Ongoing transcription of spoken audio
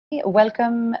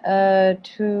Welcome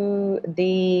to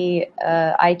the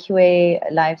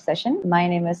IQA live session. My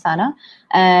name is Sana,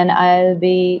 and I'll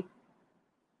be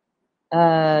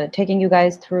taking you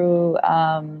guys through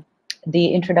the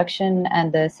introduction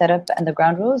and the setup and the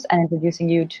ground rules and introducing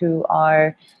you to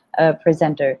our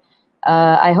presenter.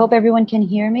 I hope everyone can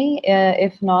hear me.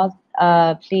 If not,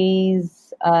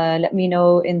 please let me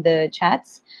know in the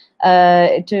chats.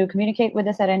 To communicate with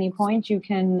us at any point, you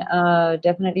can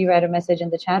definitely write a message in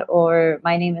the chat, or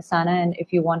my name is Sana, and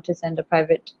if you want to send a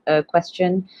private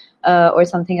question or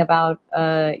something about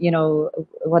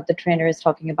what the trainer is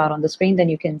talking about on the screen, then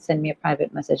you can send me a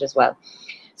private message as well.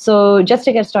 So just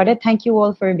to get started, thank you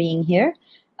all for being here.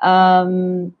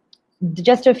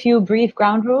 Just a few brief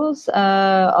ground rules.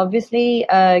 Obviously,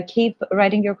 keep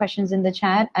writing your questions in the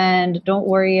chat, and don't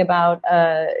worry about,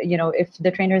 if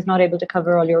the trainer is not able to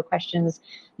cover all your questions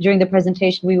during the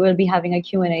presentation. We will be having a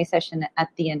Q&A session at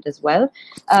the end as well.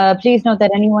 Please note that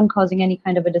anyone causing any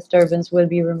kind of a disturbance will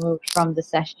be removed from the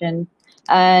session,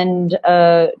 and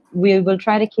we will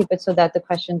try to keep it so that the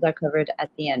questions are covered at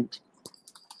the end.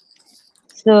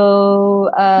 So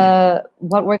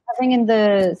what we're covering in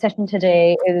the session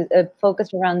today is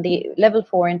focused around the Level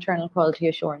 4 Internal Quality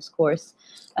Assurance course.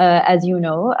 As you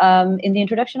know, in the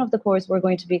introduction of the course, we're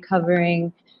going to be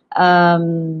covering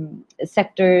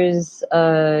sectors,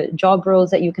 job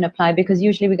roles that you can apply, because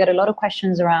usually we get a lot of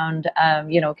questions around,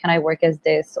 can I work as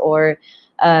this, or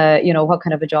what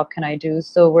kind of a job can I do?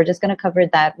 So we're just going to cover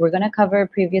that. We're going to cover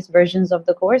previous versions of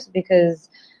the course because,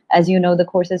 as you know, the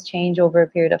courses change over a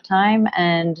period of time,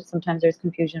 and sometimes there's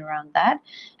confusion around that.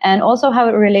 And also how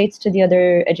it relates to the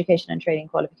other education and training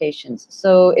qualifications.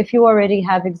 So if you already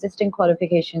have existing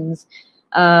qualifications,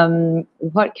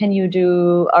 what can you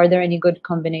do? Are there any good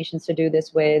combinations to do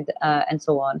this with, and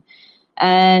so on?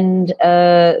 And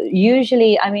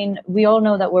usually, I mean, we all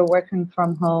know that we're working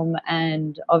from home,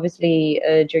 and obviously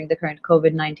during the current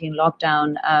COVID-19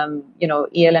 lockdown,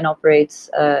 ELN operates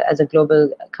as a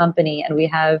global company, and we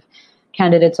have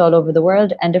candidates all over the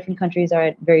world, and different countries are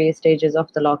at various stages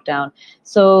of the lockdown.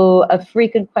 So a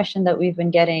frequent question that we've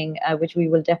been getting, which we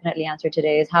will definitely answer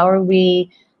today, is how are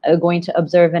we going to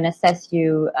observe and assess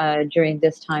you during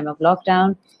this time of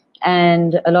lockdown?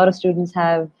 And a lot of students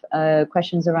have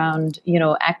questions around,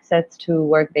 access to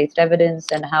work-based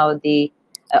evidence and how the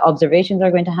observations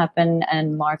are going to happen,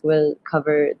 and Mark will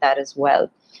cover that as well.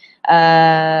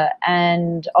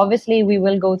 And obviously, we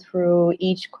will go through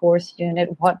each course unit,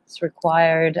 what's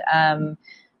required,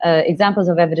 examples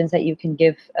of evidence that you can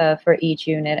give for each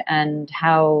unit, and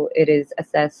how it is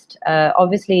assessed.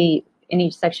 Obviously, in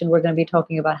each section, we're going to be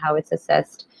talking about how it's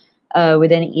assessed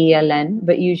within ELN,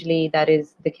 but usually that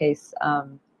is the case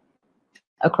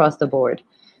across the board.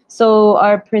 So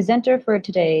our presenter for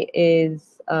today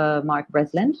is Mark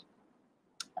Breslin.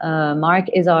 Mark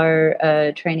is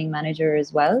our training manager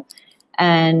as well,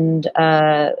 and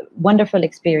wonderful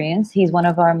experience. He's one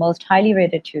of our most highly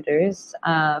rated tutors,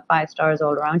 5 stars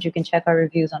all around. You can check our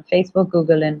reviews on Facebook,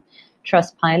 Google, and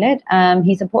Trustpilot.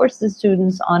 He supports the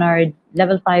students on our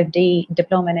Level 5D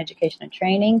Diploma in Education and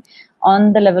Training,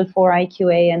 on the Level 4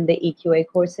 IQA and the EQA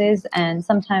courses, and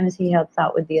sometimes he helps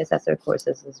out with the assessor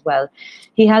courses as well.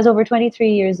 He has over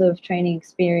 23 years of training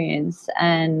experience,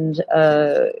 and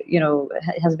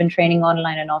has been training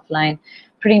online and offline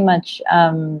pretty much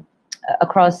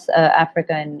across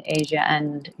Africa and Asia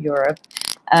and Europe,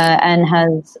 and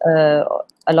has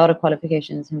a lot of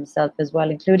qualifications himself as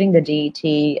well, including the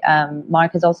DET.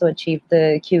 Mark has also achieved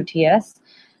the QTS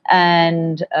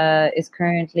and is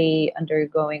currently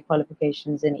undergoing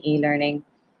qualifications in e-learning,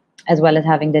 as well as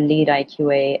having the Lead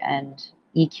IQA and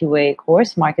EQA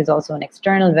course. Mark is also an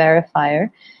external verifier.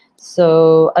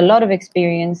 So a lot of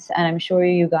experience, and I'm sure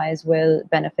you guys will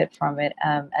benefit from it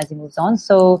as he moves on.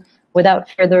 So without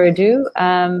further ado,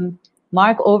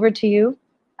 Mark, over to you.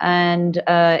 And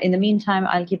in the meantime,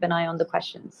 I'll keep an eye on the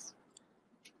questions.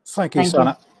 Thank you,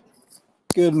 Sana.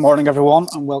 Good morning, everyone,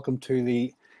 and welcome to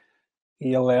the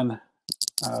ELN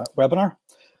webinar.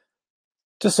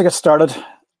 Just to get started,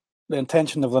 the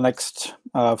intention of the next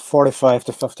 45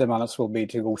 to 50 minutes will be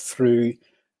to go through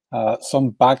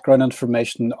some background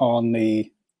information on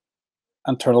the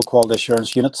internal quality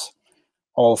assurance units,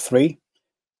 all 3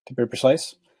 to be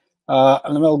precise.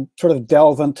 And then we'll sort of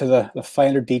delve into the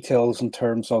finer details in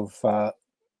terms of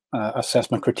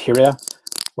assessment criteria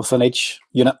within each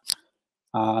unit.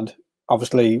 And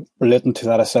obviously, relating to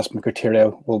that assessment criteria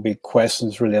will be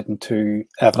questions relating to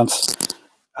evidence,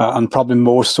 and probably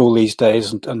more so these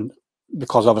days, and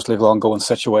because obviously of the ongoing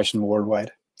situation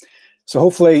worldwide. So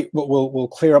hopefully we'll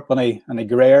clear up any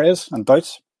grey areas and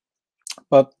doubts,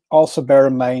 but also bear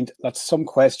in mind that some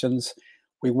questions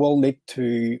we will need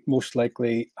to most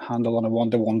likely handle on a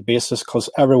one-to-one basis because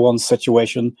everyone's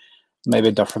situation may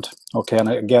be different. Okay, and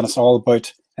again, it's all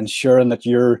about ensuring that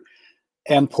your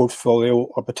end portfolio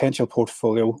or potential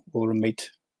portfolio will meet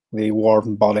the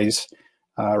awarding body's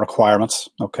requirements.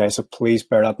 Okay, so please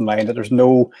bear that in mind, that there's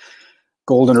no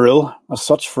golden rule as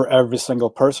such for every single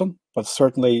person, but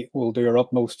certainly we'll do our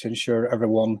utmost to ensure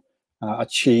everyone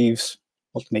achieves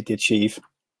what they need to achieve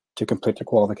to complete their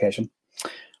qualification.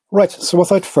 Right, so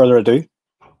without further ado,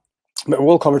 what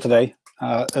we'll cover today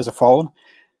is the following.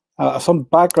 Some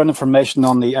background information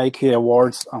on the IQA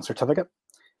awards and certificate.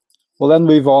 We'll then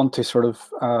move on to sort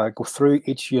of go through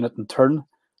each unit in turn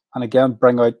and again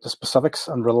bring out the specifics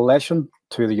in relation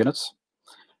to the units.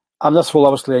 And this will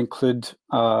obviously include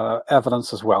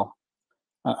evidence as well,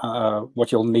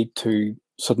 what you'll need to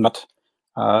submit,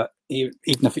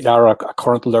 even if you are a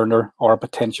current learner or a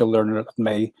potential learner that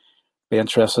may be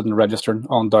interested in registering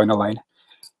on down the line.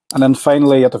 And then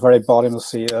finally, at the very bottom, you'll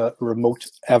see remote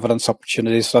evidence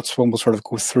opportunities. That's when we'll sort of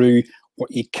go through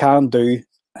what you can do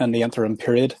in the interim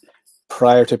period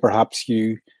prior to perhaps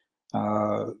you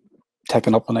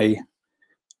taking up on a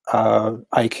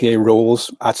IQA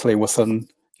roles actually within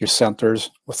your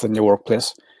centres, within your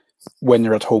workplace. When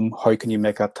you're at home, how can you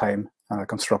make that time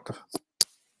constructive?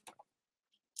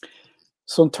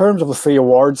 So in terms of the 3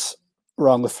 awards, we're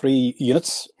on the 3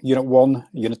 units, Unit 1,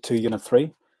 Unit 2, Unit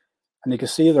 3. And you can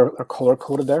see they're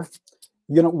colour-coded there.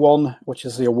 Unit 1, which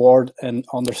is the award in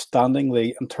understanding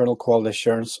the internal quality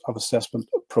assurance of assessment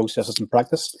processes and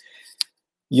practice.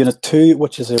 Unit 2,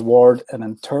 which is the award in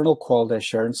internal quality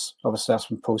assurance of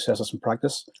assessment processes and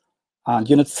practice. And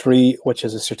Unit 3, which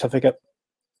is a certificate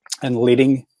in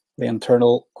leading the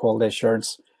internal quality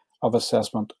assurance of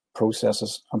assessment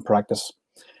processes and practice.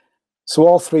 So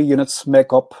all 3 units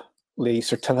make up the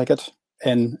certificate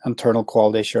in internal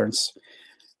quality assurance.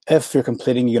 If you're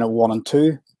completing Unit 1 and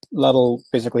 2, that'll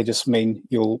basically just mean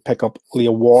you'll pick up the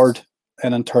award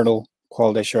in internal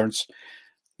quality assurance.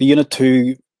 The Unit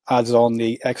 2 adds on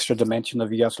the extra dimension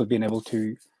of you actually being able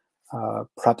to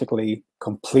practically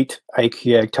complete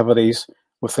IQA activities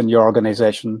within your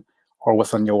organisation or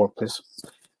within your workplace.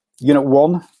 Unit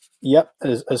 1,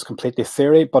 is completely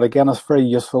theory, but again, it's very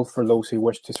useful for those who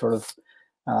wish to sort of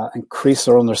increase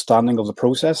their understanding of the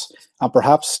process and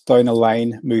perhaps down the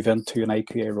line move into an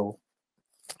IQA role.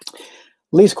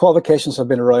 These qualifications have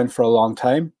been around for a long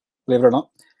time, believe it or not.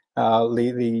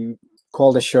 The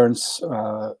quality assurance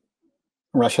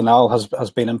rationale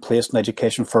has been in place in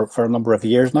education for a number of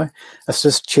years now. It's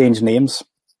just changed names,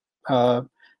 to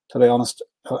be honest.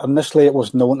 Initially, it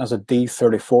was known as a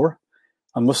D34,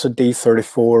 and with the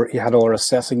D34, you had all our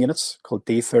assessing units called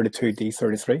D32,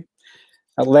 D33.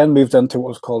 It then moved into what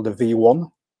was called the V1,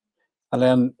 and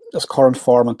then its current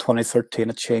form in 2013,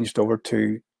 it changed over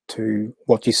to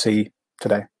what you see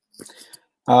today.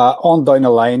 On down the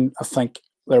line, I think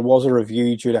there was a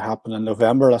review due to happen in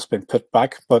November that's been put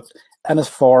back, but in its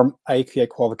form, IQA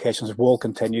qualifications will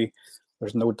continue.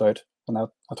 There's no doubt on that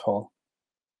at all.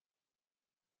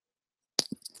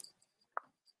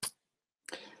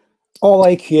 All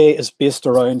IQA is based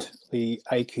around the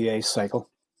IQA cycle.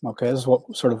 Okay, this is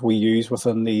what sort of we use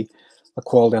within the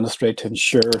quality industry to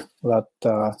ensure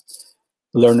that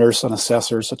learners and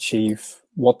assessors achieve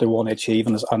what they want to achieve,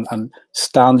 and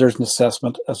standards and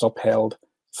assessment is upheld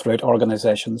throughout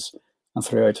organisations and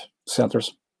throughout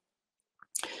centres.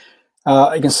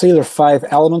 You can see there are 5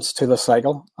 elements to the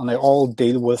cycle, and they all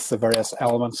deal with the various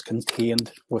elements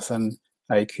contained within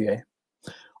IQA.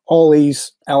 All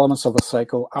these elements of the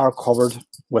cycle are covered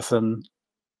within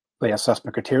the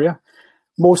assessment criteria,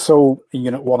 more so in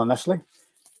Unit 1 initially.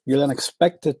 You're then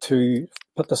expected to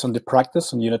put this into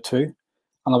practice in Unit 2,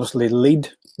 and obviously lead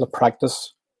the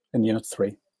practice in Unit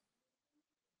 3.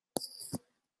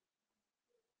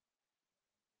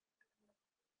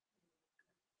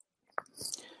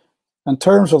 In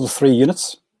terms of the 3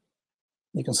 units,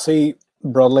 you can see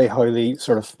broadly how they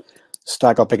sort of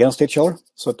stack up against each other.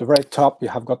 So at the very top, you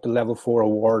have got the Level 4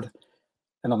 award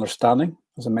in understanding,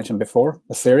 as I mentioned before,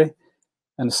 the theory.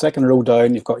 In the second row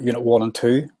down, you've got Unit 1 and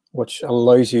 2, which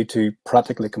allows you to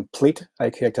practically complete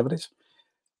IQA activities.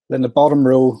 Then the bottom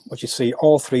row, which you see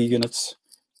all 3 units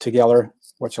together,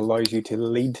 which allows you to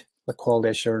lead the quality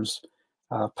assurance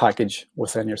package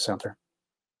within your centre.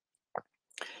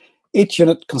 Each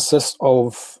unit consists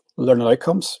of learning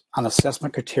outcomes and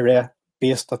assessment criteria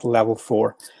based at Level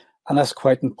 4. And that's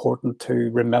quite important to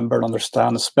remember and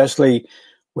understand, especially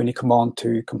when you come on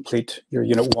to complete your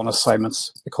Unit 1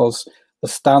 assignments, because the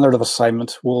standard of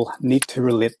assignment will need to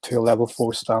relate to a Level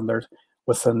 4 standard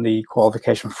within the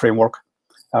qualification framework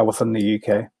within the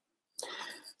UK.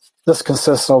 This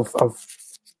consists of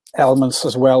elements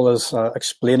as well as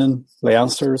explaining the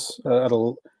answers.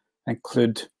 It'll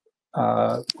include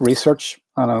research,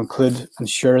 and it'll include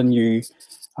ensuring you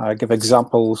give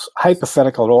examples,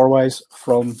 hypothetical or otherwise,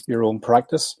 from your own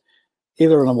practice,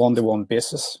 either on a one-to-one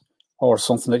basis or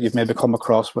something that you've maybe come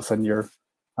across within your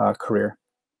career.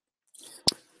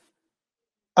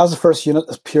 As the first unit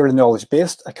is purely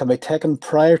knowledge-based, it can be taken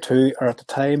prior to or at the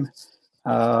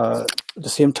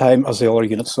same time as the other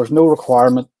units. So there's no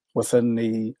requirement within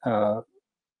the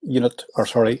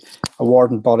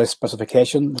award and body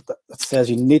specification that says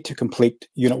you need to complete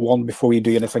Unit 1 before you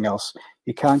do anything else.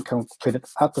 You can complete it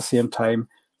at the same time,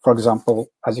 for example,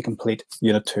 as you complete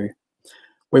Unit 2.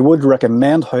 We would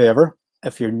recommend, however,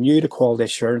 if you're new to quality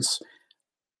assurance,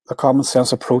 the common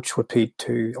sense approach would be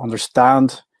to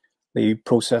understand the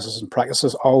processes and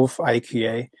practices of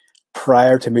IQA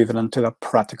prior to moving into that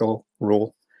practical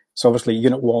role. So obviously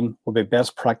Unit 1 will be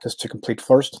best practice to complete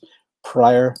first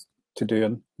prior to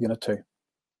doing Unit 2.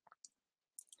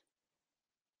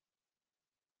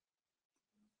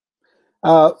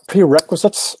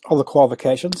 Prerequisites of the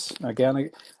qualifications. Again,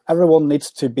 everyone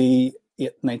needs to be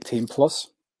 819 plus.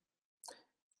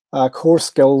 Core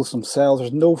skills themselves,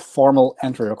 there's no formal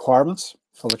entry requirements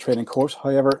for the training course.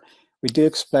 However, we do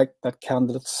expect that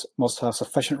candidates must have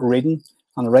sufficient reading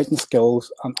and writing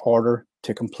skills in order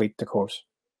to complete the course.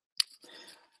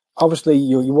 Obviously,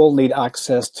 you will need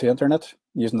access to internet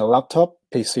using a laptop,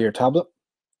 PC or tablet,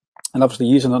 and obviously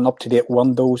using an up-to-date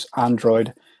Windows,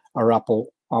 Android or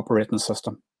Apple operating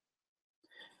system.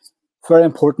 Very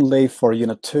importantly, for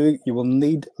Unit 2, you will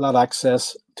need that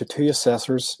access to 2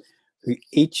 assessors who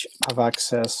each have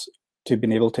access to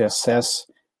being able to assess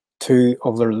 2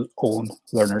 of their own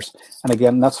learners. And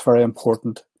again, that's very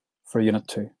important for Unit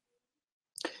 2.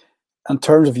 In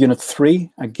terms of Unit 3,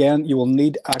 again, you will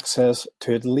need access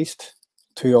to at least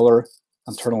 2 other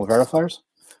internal verifiers,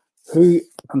 who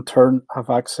in turn have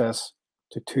access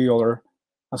to 2 other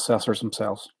assessors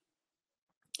themselves.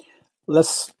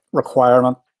 This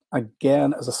requirement,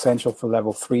 again, is essential for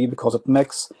Level 3 because it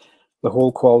makes the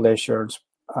whole quality assurance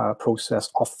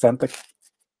process authentic,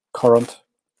 current,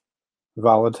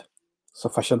 valid,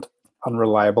 sufficient, and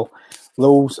reliable.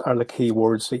 Those are the key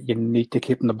words that you need to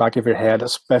keep in the back of your head,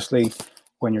 especially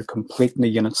when you're completing the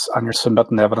units and you're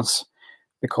submitting evidence,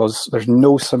 because there's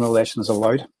no simulations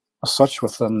allowed as such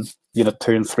within Unit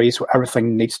 2 and 3, so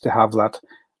everything needs to have that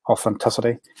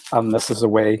authenticity, and this is the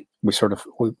way we sort of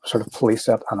police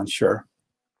that and ensure.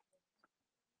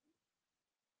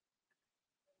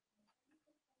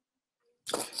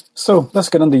 So let's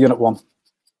get into Unit 1.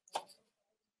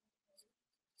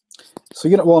 So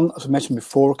Unit 1, as I mentioned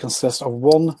before, consists of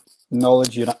one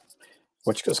knowledge unit,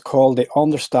 which is called the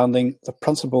Understanding the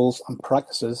Principles and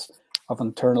Practices of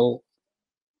Internally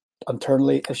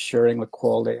Assuring the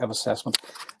Quality of Assessment.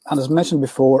 And as mentioned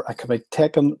before, it can be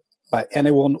taken by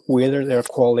anyone, whether they're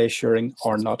quality assuring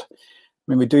or not. I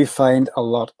mean, we do find a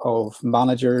lot of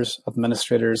managers,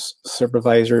 administrators,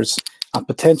 supervisors, and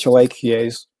potential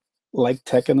IQAs like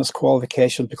taking this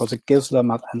qualification because it gives them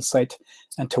that insight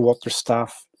into what their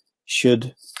staff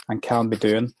should and can be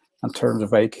doing in terms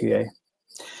of IQA.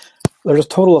 There's a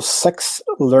total of 6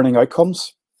 learning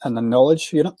outcomes in the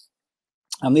knowledge unit,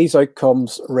 and these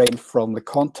outcomes range from the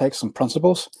context and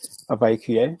principles of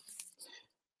IQA,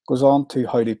 goes on to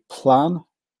how to plan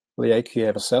the IQA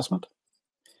of assessment,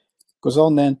 goes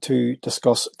on then to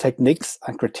discuss techniques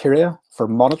and criteria for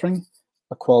monitoring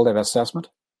the quality of assessment,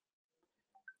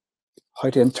 how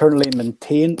to internally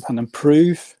maintain and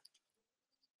improve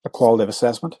the quality of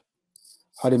assessment,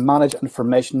 how to manage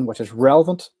information which is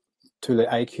relevant to the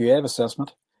IQA of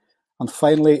assessment, and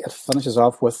finally it finishes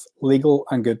off with legal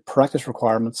and good practice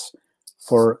requirements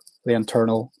for the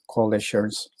internal quality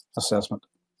assurance assessment.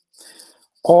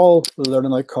 All the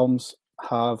learning outcomes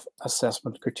have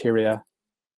assessment criteria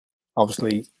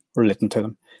obviously relating to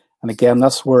them. And again,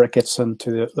 that's where it gets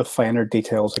into the finer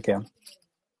details again.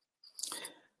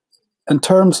 In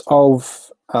terms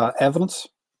of evidence,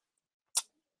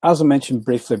 as I mentioned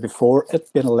briefly before,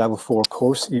 it being a Level 4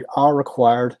 course, you are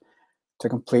required to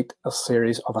complete a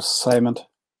series of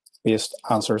assignment-based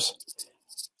answers,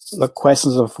 the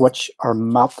questions of which are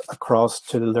mapped across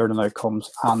to the learning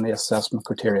outcomes and the assessment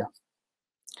criteria.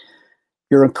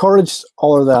 You're encouraged,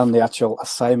 other than the actual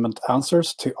assignment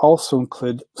answers, to also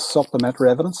include supplementary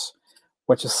evidence,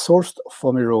 which is sourced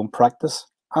from your own practice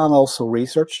and also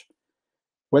research,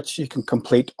 which you can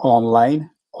complete online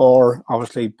or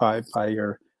obviously by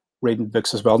your reading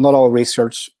books as well. Not all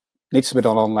research needs to be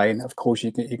done online. Of course,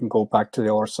 you can go back to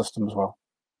the other system as well.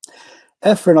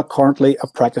 If you're not currently a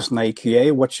practicing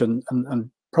IQA, which in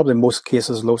probably most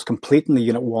cases those completing the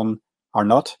Unit 1 are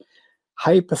not,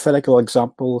 hypothetical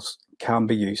examples can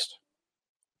be used.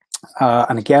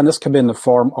 And again, this can be in the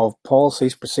form of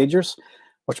policies, procedures,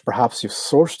 which perhaps you've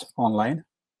sourced online,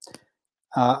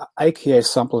 IQA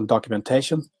sample and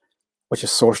documentation, which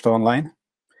is sourced online,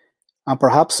 and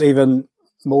perhaps even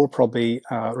more probably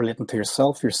relating to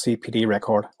yourself, your CPD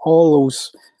record. All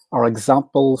those are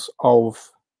examples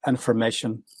of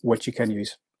information which you can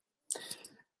use.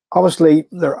 Obviously,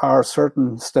 there are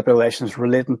certain stipulations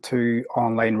relating to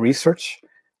online research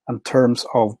in terms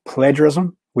of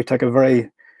plagiarism. We take a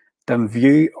very dim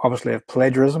view, obviously, of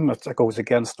plagiarism. It goes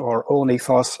against our own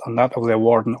ethos and that of the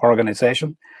awarding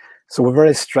organisation. So we're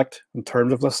very strict in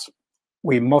terms of this.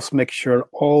 We must make sure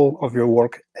all of your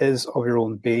work is of your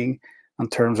own being in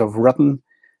terms of written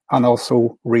and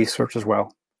also research as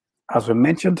well. As we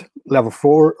mentioned, level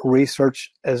 4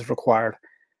 research is required.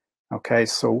 Okay,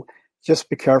 so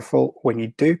just be careful when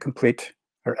you do complete,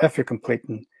 or if you're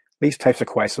completing these types of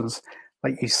questions,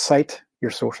 that you cite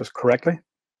your sources correctly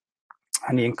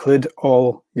and you include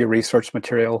all your research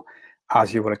material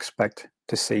as you would expect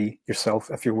to see yourself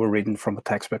if you were reading from a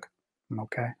textbook.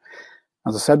 Okay.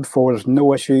 As I said before, there's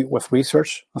no issue with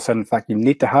research. I said, in fact, you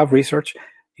need to have research.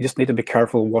 You just need to be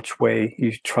careful which way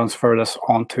you transfer this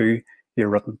onto your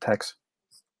written text.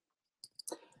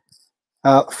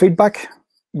 Feedback.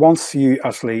 Once you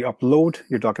actually upload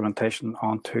your documentation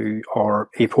onto our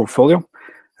e-portfolio,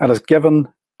 it is given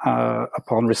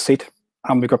upon receipt,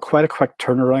 and we've got quite a quick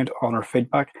turnaround on our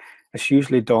feedback. It's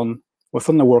usually done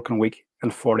within the working week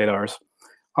in 48 hours.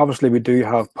 Obviously, we do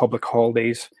have public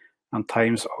holidays and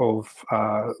times of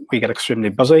we get extremely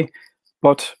busy,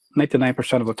 but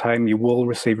 99% of the time you will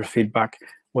receive your feedback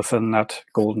within that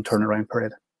golden turnaround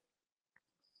period.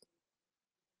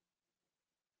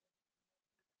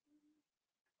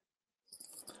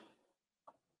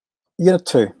 Unit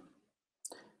 2.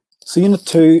 So Unit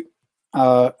 2,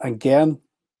 again,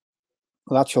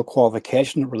 the actual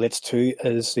qualification it relates to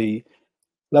is the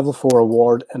Level 4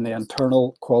 award in the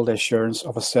Internal Quality Assurance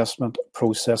of Assessment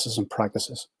Processes and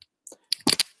Practices.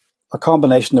 A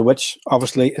combination of which,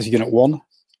 obviously, is Unit 1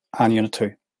 and Unit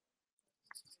 2.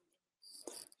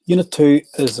 Unit 2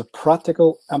 is a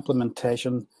practical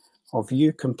implementation of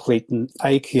you completing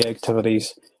IQA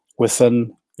activities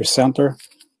within your centre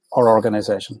or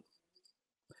organisation.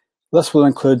 This will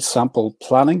include sample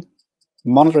planning,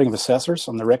 monitoring of assessors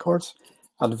on the records,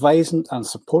 advising and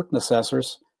supporting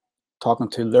assessors, talking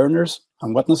to learners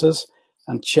and witnesses,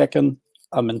 and checking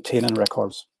and maintaining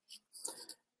records.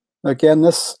 Again,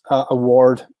 this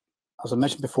award, as I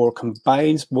mentioned before,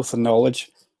 combines both the knowledge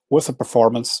with the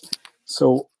performance.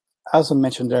 So, as I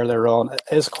mentioned earlier on, it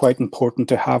is quite important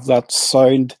to have that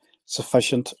sound,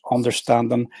 sufficient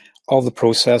understanding of the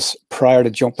process prior to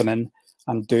jumping in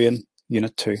and doing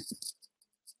Unit 2.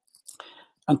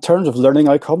 In terms of learning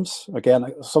outcomes, again,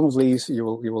 some of these you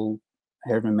will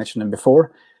hear me mentioning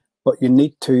before, but you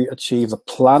need to achieve the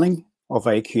planning of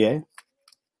IQA,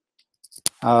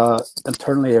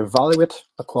 internally evaluate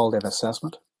the quality of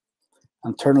assessment,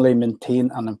 internally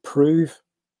maintain and improve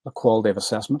the quality of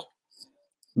assessment,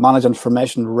 manage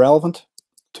information relevant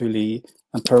to the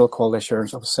internal quality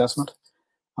assurance of assessment,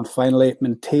 and finally,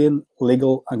 maintain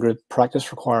legal and good practice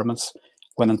requirements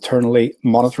when internally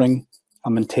monitoring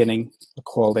and maintaining the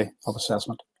quality of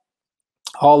assessment.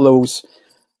 All those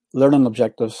learning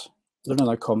objectives, learning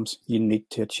outcomes you need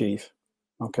to achieve.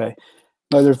 Okay.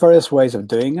 Now, there's various ways of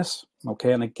doing this.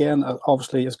 Okay, and again,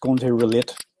 obviously, it's going to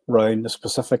relate around the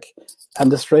specific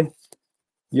industry,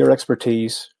 your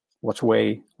expertise, which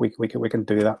way we can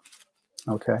do that.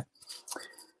 Okay.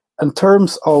 In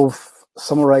terms of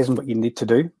summarising what you need to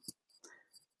do,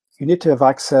 you need to have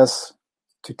access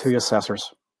to 2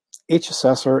 assessors. Each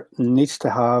assessor needs to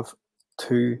have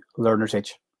 2 learners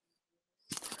each.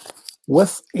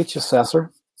 With each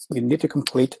assessor, you need to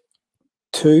complete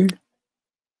 2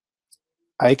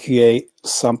 IQA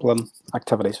sampling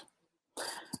activities.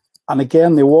 And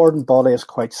again, the awarding body is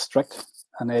quite strict,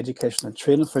 and the Education and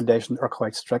Training Foundation are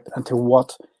quite strict into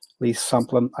what these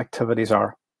sampling activities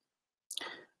are.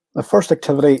 The first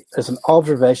activity is an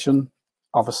observation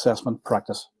of assessment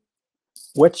practice,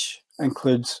 which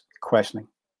includes questioning.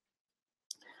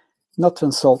 Not to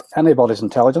insult anybody's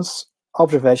intelligence,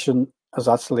 observation is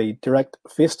actually direct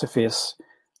face-to-face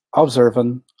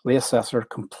observing the assessor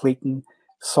completing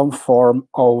some form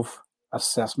of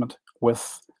assessment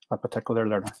with a particular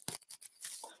learner.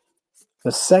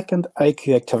 The second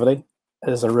IQ activity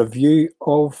is a review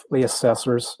of the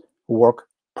assessor's work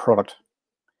product.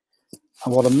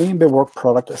 And what I mean by work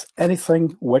product is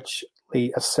anything which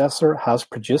the assessor has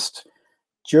produced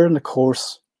during the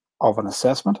course of an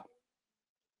assessment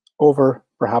over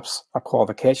perhaps a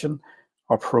qualification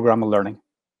or program of learning.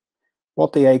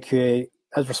 What the IQA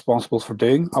is responsible for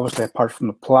doing, obviously apart from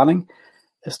the planning,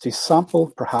 is to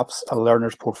sample perhaps a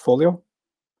learner's portfolio.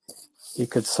 He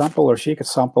could sample, or she could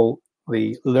sample,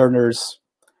 the learner's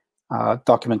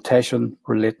documentation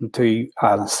relating to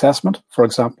an assessment. For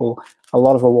example, a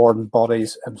lot of awarding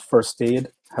bodies in first aid,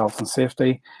 health and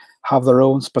safety have their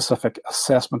own specific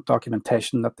assessment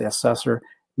documentation that the assessor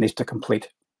needs to complete.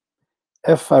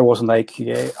 If I was an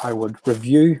IQA, I would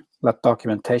review that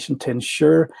documentation to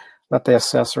ensure that the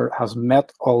assessor has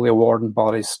met all the awarding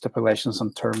body's stipulations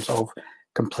in terms of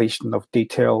completion of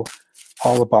detail,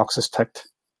 all the boxes ticked,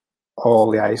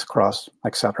 all the I's crossed,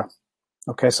 etc.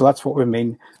 Okay, so that's what we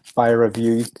mean by a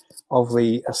review of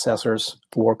the assessor's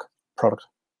work product.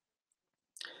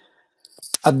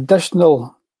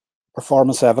 Additional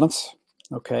performance evidence,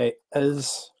 okay,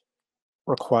 is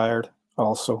required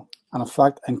also, and in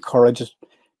fact encouraged,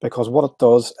 because what it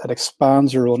does, it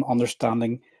expands your own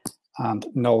understanding and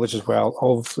knowledge as well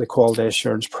of the quality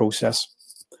assurance process.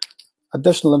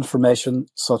 Additional information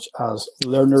such as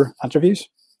learner interviews,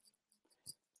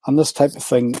 and this type of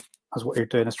thing is what you're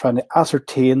doing, is trying to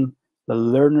ascertain the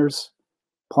learner's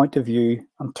point of view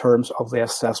in terms of the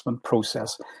assessment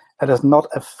process. It is not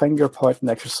a finger pointing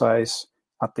exercise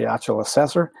at the actual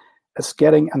assessor. It's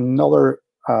getting another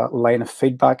line of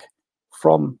feedback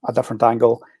from a different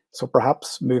angle. So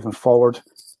perhaps moving forward,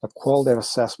 the quality of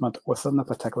assessment within the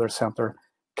particular centre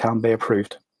can be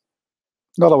improved.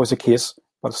 Not always the case,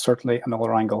 but certainly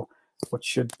another angle which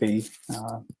should be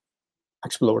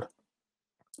explored.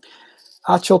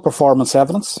 Actual performance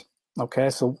evidence. Okay,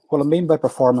 so what I mean by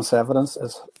performance evidence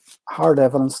is hard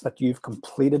evidence that you've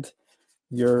completed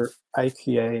your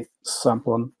IQA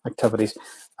sampling activities.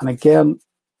 And again,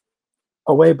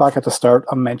 way back at the start,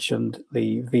 I mentioned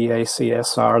the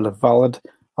VACSR, the valid,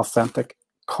 authentic,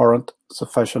 current,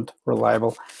 sufficient,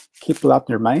 reliable. Keep that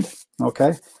in your mind,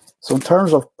 okay? So in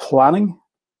terms of planning,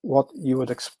 what you would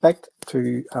expect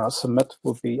to submit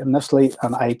would be initially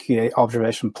an IQA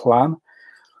observation plan.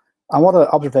 And what an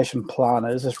observation plan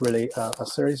is really a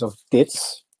series of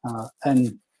dates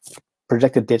and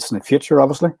projected dates in the future,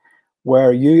 obviously,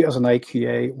 where you as an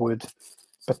IQA would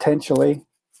potentially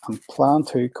plan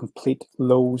to complete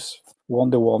those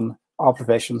one-to-one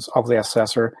observations of the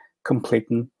assessor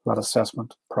completing that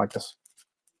assessment practice.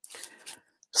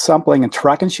 Sampling and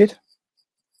tracking sheet.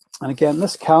 And again,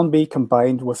 this can be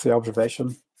combined with the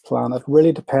observation plan. It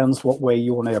really depends what way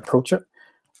you want to approach it,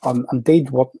 and indeed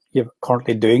what you're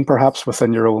currently doing perhaps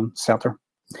within your own centre.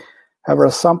 However,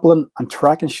 a sampling and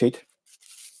tracking sheet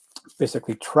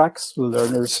basically tracks the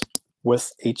learners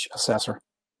with each assessor.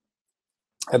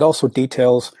 It also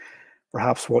details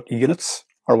perhaps what units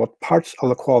or what parts of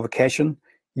the qualification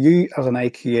you as an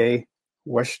IQA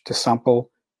wish to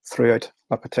sample throughout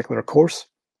a particular course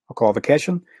or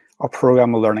qualification or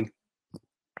program of learning.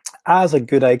 As a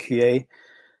good IQA,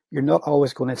 you're not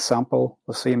always going to sample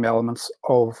the same elements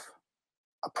of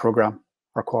a program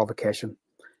or qualification.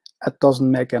 It doesn't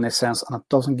make any sense, and it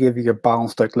doesn't give you a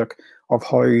balanced outlook of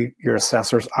how your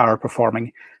assessors are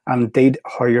performing and indeed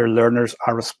how your learners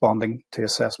are responding to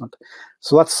assessment.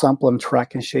 So that sample and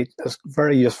tracking sheet is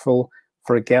very useful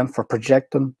for, again, for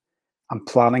projecting and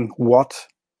planning what,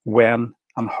 when,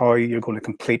 and how you're going to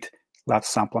complete that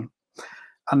sampling.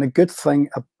 And the good thing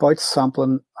about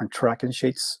sampling and tracking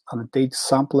sheets, and indeed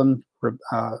sampling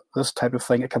this type of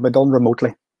thing, it can be done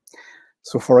remotely.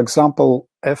 So for example,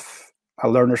 if a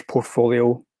learner's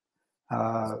portfolio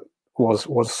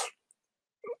was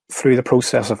through the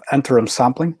process of interim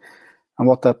sampling, and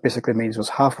what that basically means was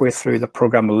halfway through the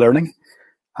program of learning,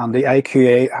 and the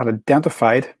IQA had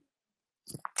identified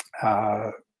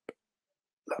a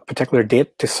particular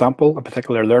date to sample a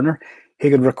particular learner, he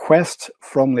could request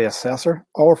from the assessor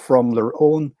or from their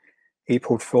own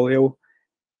e-portfolio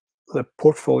the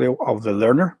portfolio of the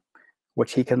learner,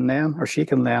 which he can then, or she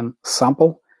can then,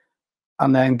 sample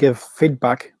and then give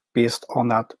feedback based on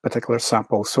that particular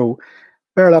sample. So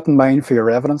bear that in mind for your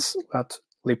evidence, that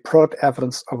the product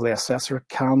evidence of the assessor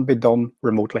can be done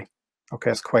remotely.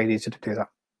 Okay, it's quite easy to do that.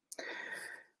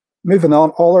 Moving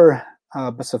on, other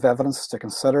bits of evidence to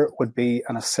consider would be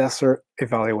an assessor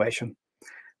evaluation.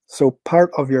 So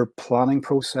part of your planning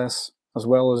process, as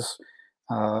well as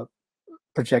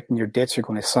projecting your dates you're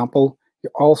going to sample, you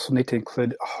also need to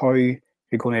include how you're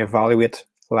going to evaluate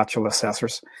the actual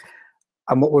assessors.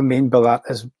 And what we mean by that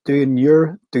is doing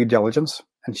your due diligence,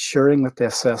 ensuring that the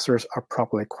assessors are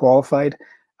properly qualified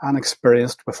and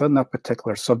experienced within that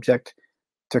particular subject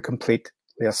to complete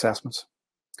the assessments.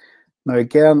 Now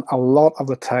again, a lot of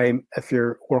the time, if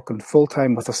you're working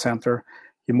full-time with a centre,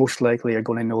 you most likely are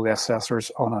going to know the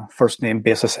assessors on a first name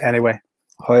basis anyway.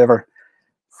 However,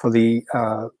 for the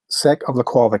sake of the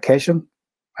qualification,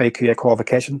 IQA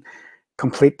qualification,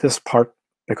 complete this part,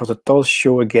 because it does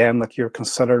show again that you're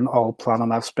considering all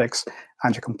planning aspects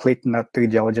and you're completing that due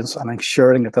diligence and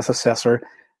ensuring that this assessor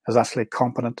is actually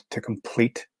competent to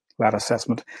complete that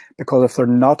assessment. Because if they're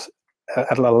not,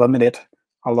 it'll eliminate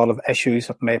a lot of issues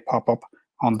that may pop up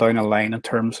on down the line in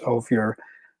terms of your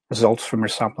results from your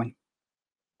sampling.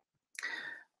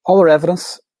 Other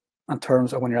evidence in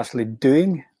terms of when you're actually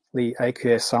doing the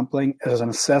IQA sampling is an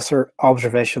assessor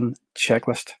observation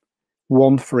checklist,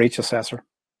 one for each assessor.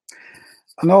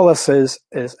 And all this is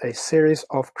a series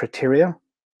of criteria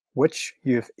which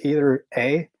you've either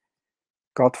A,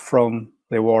 got from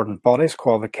the awarding body's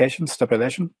qualification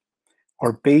stipulation,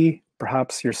 or B,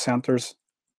 perhaps your centre's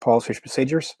policies,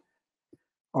 procedures,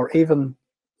 or even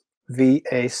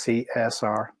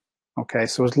VACSR. Okay,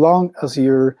 so as long as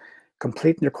you're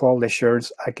completing your quality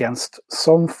assurance against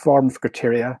some form of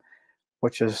criteria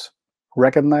which is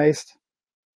recognized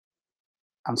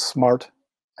and smart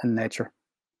in nature.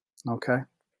 Okay.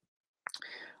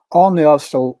 On the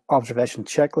observation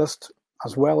checklist,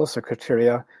 as well as the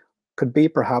criteria, could be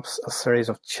perhaps a series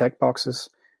of checkboxes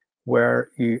where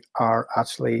you are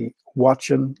actually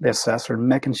watching the assessor and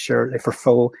making sure they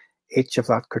fulfill each of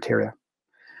that criteria.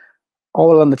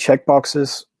 All in the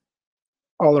checkboxes,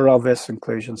 other obvious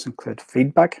inclusions include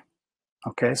feedback.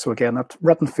 Okay, so again, that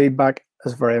written feedback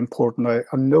is very important. Now,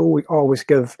 I know we always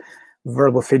give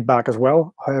verbal feedback as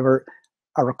well. However,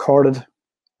 a recorded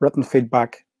written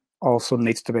feedback also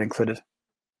needs to be included.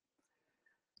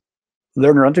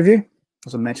 Learner interview,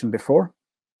 as I mentioned before.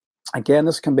 Again,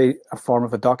 this can be a form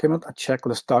of a document, a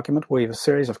checklist document, where you have a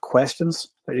series of questions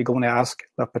that you're going to ask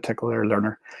that particular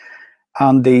learner.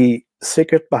 And the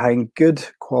secret behind good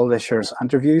quality assurance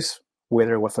interviews,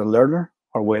 whether with a learner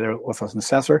or whether with an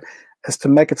assessor, is to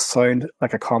make it sound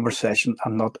like a conversation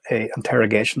and not an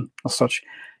interrogation as such.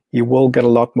 You will get a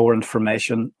lot more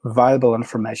information, valuable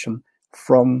information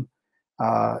from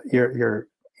your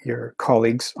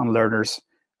colleagues and learners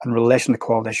in relation to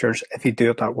quality assurance if you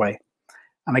do it that way.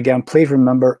 And again, please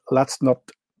remember, that's not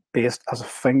based as a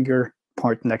finger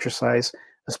pointing exercise.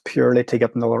 It's purely to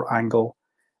get another angle,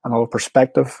 another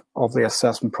perspective of the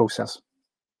assessment process.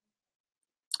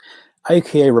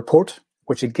 IQA report,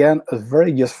 which again is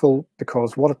very useful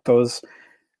because what it does,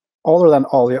 other than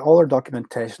all the other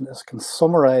documentation, is can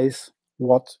summarize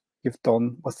what you've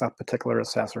done with that particular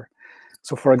assessor.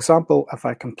 So for example, if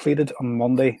I completed on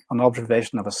Monday an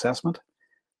observation of assessment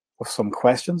with some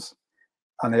questions,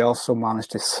 and they also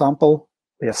managed to sample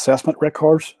the assessment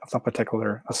records of that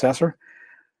particular assessor,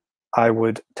 I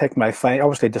would take my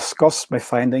obviously discuss my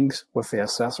findings with the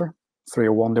assessor through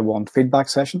a one-to-one feedback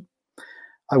session.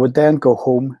 I would then go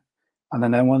home and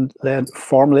then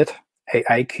formulate a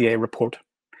IQA report.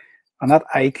 And that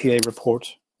IQA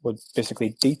report would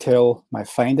basically detail my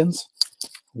findings,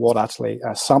 what actually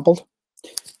I sampled.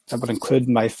 That would include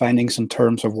my findings in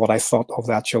terms of what I thought of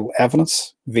the actual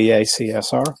evidence,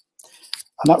 VACSR.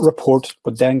 And that report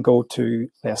would then go to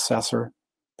the assessor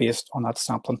based on that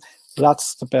sampling.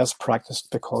 That's the best practice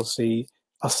because the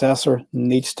assessor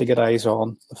needs to get eyes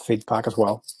on the feedback as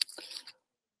well.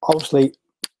 Obviously,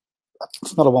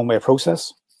 it's not a one-way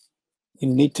process. You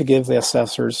need to give the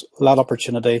assessors that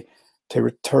opportunity to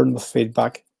return with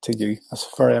feedback to you. That's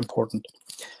very important.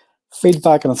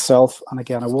 Feedback in itself, and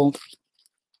again, I won't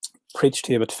preach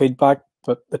to you about feedback,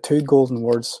 but the two golden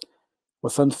words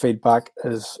within feedback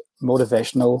is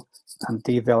motivational and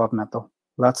developmental.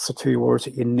 That's the two words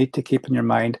that you need to keep in your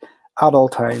mind at all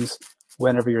times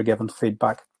whenever you're giving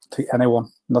feedback to anyone,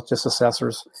 not just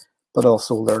assessors, but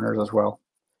also learners as well.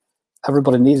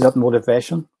 Everybody needs that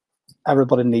motivation.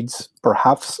 Everybody needs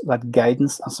perhaps that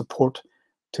guidance and support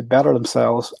to better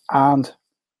themselves and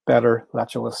better the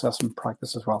actual assessment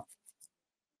practice as well.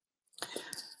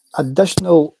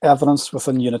 Additional evidence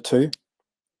within Unit 2,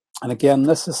 and again,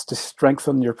 this is to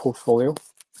strengthen your portfolio,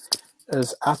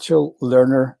 is actual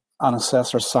learner and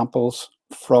assessor samples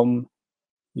from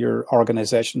your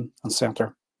organization and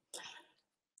centre.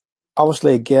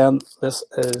 Obviously, again, this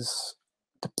is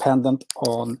dependent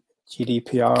on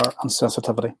GDPR and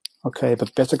sensitivity. Okay,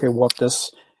 but basically what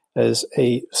this is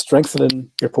a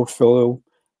strengthening your portfolio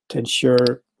to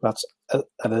ensure that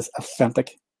it is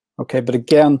authentic. Okay, but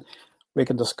again, we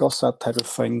can discuss that type of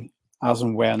thing as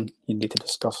and when you need to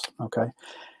discuss. Okay,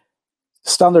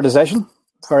 standardization,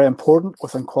 very important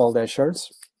within quality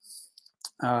assurance.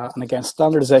 And again,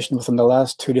 standardization within the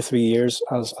last 2 to 3 years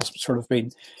has sort of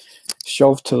been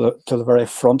shoved to the very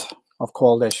front of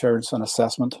quality assurance and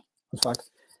assessment. In fact,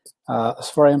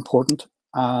 it's very important,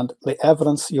 and the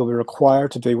evidence you'll be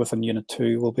required to do within Unit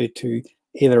 2 will be to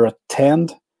either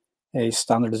attend a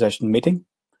standardization meeting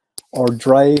or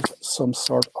drive some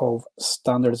sort of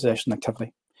standardization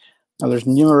activity. Now, there's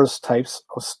numerous types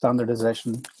of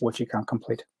standardization which you can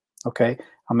complete. Okay,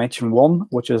 I mentioned one,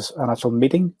 which is an actual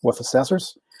meeting with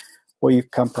assessors, where you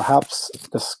can perhaps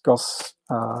discuss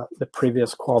the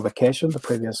previous qualification, the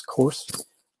previous course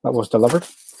that was delivered.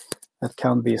 It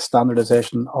can be a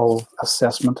standardization of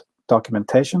assessment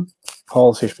documentation,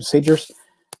 policies, procedures.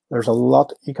 There's a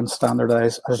lot you can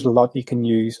standardize. There's a lot you can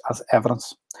use as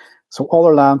evidence. So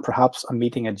other than perhaps a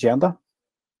meeting agenda,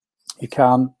 you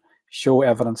can show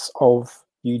evidence of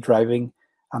you driving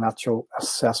an actual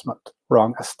assessment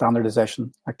wrong, a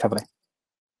standardization activity.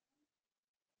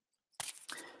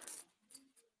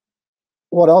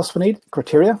 What else we need?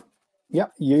 Criteria. Yeah,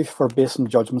 used for basing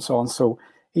judgments on. So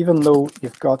even though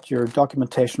you've got your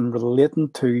documentation relating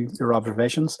to your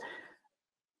observations,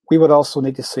 we would also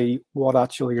need to see what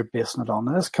actually you're basing it on.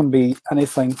 And this can be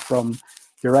anything from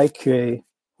your IQA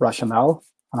rationale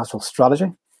and actual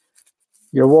strategy,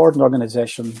 your award and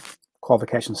organization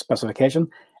qualification specification,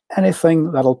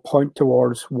 anything that'll point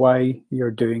towards why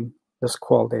you're doing this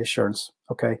quality assurance.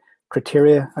 Okay,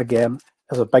 criteria again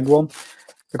is a big one,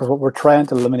 because what we're trying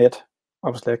to eliminate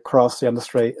obviously across the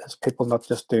industry is people not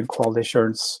just doing quality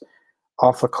assurance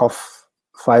off the cuff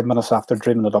 5 minutes after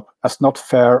dreaming it up. That's not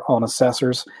fair on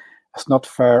assessors. It's not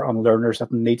fair on learners.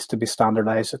 It needs to be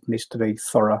standardized. It needs to be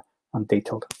thorough and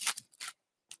detailed.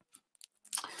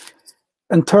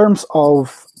 In terms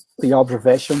of the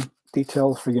observation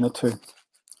details for Unit 2,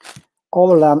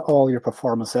 other than all your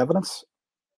performance evidence,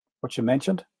 which you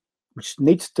mentioned, which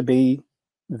needs to be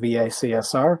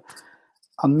VA-CSR,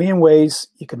 and main ways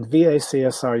you can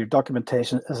VA-CSR your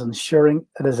documentation is ensuring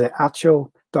it is the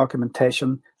actual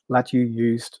documentation that you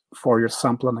used for your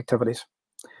sampling activities.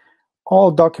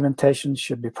 All documentation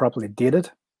should be properly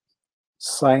dated,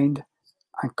 signed,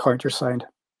 and countersigned.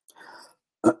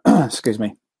 Excuse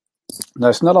me. Now,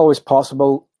 it's not always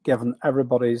possible given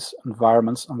everybody's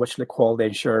environments in which they quality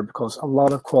assure, because a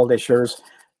lot of quality assurers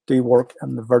do work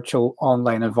in the virtual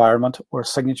online environment where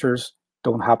signatures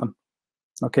don't happen.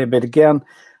 Okay, but again,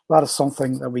 that is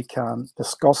something that we can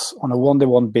discuss on a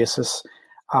one-to-one basis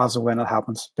as and when it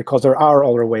happens, because there are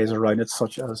other ways around it,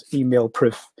 such as email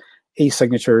proof,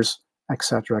 e-signatures,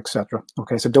 etc., etc.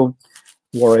 Okay, so don't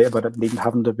worry about it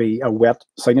having to be a wet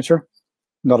signature.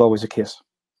 Not always the case.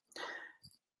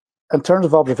 In terms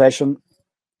of observation,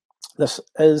 this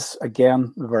is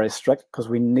again very strict, because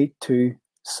we need to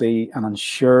see and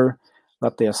ensure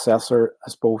that the assessor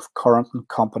is both current and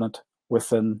competent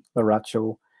within their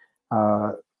actual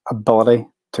ability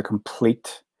to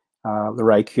complete the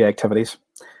IQA activities.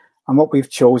 And what we've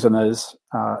chosen is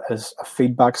a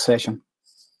feedback session.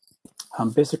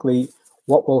 And basically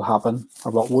what will happen,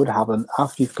 or what would happen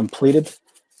after you've completed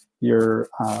your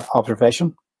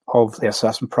observation of the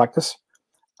assessment practice,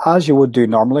 as you would do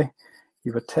normally,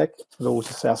 you would take those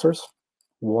assessors,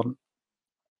 one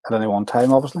at any one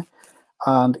time obviously,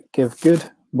 and give good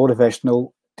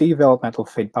motivational developmental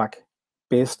feedback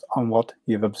based on what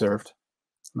you've observed.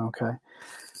 Okay,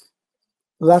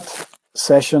 that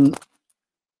session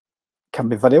can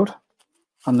be videoed,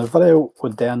 and the video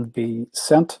would then be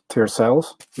sent to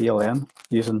yourselves, ELN,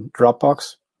 using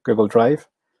Dropbox, Google Drive,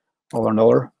 or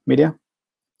another media,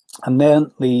 and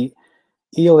then the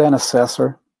ELN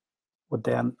assessor would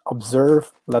then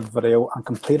observe that video and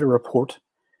complete a report,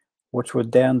 which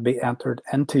would then be entered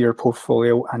into your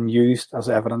portfolio and used as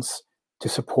evidence to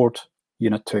support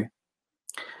Unit 2.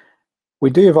 We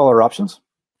do have other options.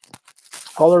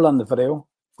 Other than the video,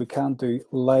 we can do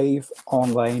live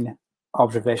online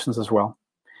observations as well.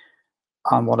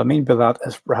 And what I mean by that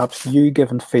is perhaps you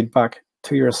giving feedback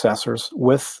to your assessors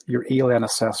with your ELN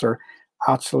assessor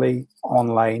actually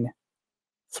online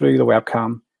through the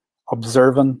webcam,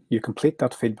 observing you complete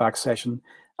that feedback session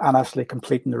and actually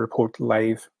completing the report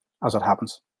live as it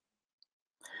happens.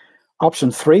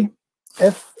 Option 3,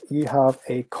 if you have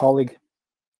a colleague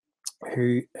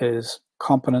who is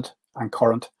competent and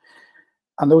current,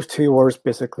 and those two words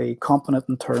basically competent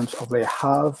in terms of they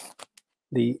have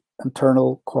the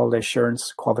internal quality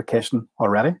assurance qualification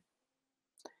already.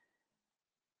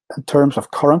 In terms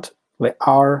of current, they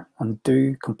are and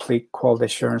do complete quality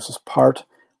assurance as part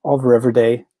of their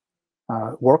everyday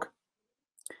work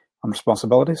and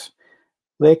responsibilities.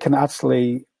 They can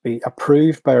actually be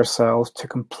approved by ourselves to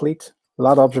complete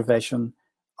that observation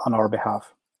on our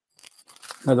behalf.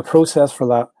 Now, the process for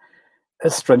that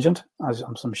is stringent, as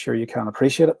I'm sure you can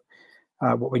appreciate it.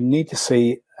 What we need to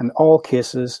see in all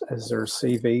cases is their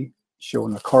CV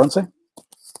showing their currency,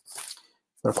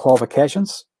 their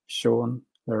qualifications showing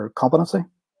their competency,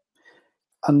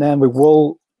 and then we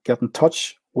will get in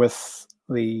touch with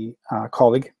the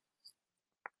colleague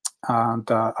and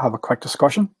have a quick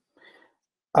discussion,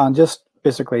 and just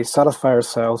basically satisfy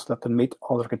ourselves that they meet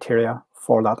all the criteria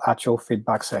for that actual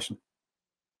feedback session.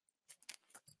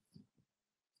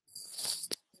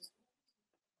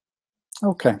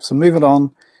 Okay, so moving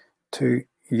on to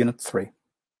Unit 3.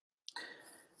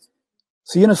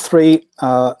 So Unit 3,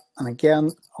 and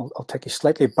again, I'll take you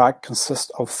slightly back,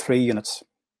 consists of 3 units.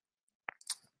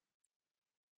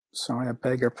 Sorry, I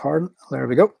beg your pardon. There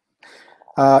we go.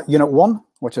 Unit 1,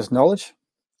 which is knowledge.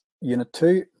 Unit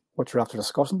 2, which we're after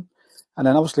discussing. And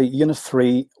then obviously Unit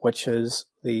 3, which is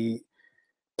the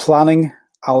planning,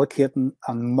 allocating,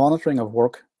 and monitoring of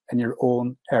work in your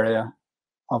own area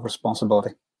of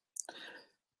responsibility.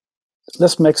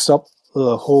 This makes up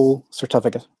the whole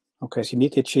certificate. Okay, so you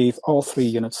need to achieve all 3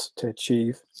 units to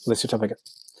achieve the certificate.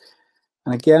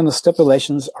 And again, the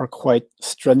stipulations are quite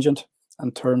stringent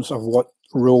in terms of what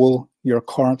role you're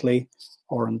currently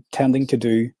or intending to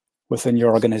do within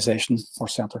your organization or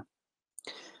centre.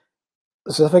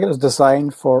 The certificate is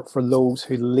designed for those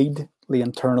who lead the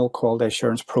internal quality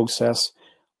assurance process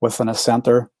within a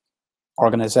centre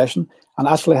organisation and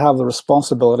actually have the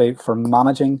responsibility for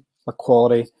managing the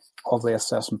quality of the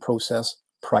assessment process,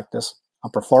 practice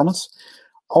and performance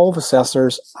of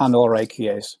assessors and other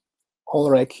IQAs.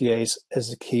 Other IQAs is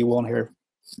the key one here.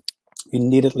 You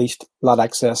need at least that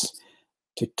access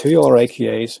to 2 other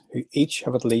IQAs who each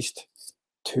have at least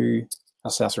 2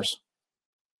 assessors.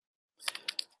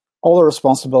 All the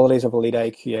responsibilities of a lead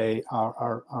IQA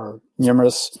are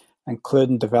numerous,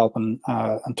 including developing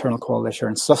internal quality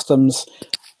assurance systems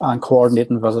and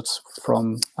coordinating visits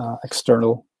from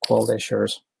external quality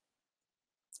assurers.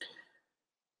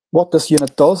 What this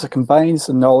unit does, it combines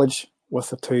the knowledge with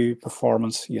the 2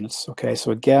 performance units. Okay,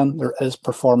 so again, there is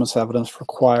performance evidence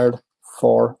required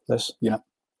for this unit.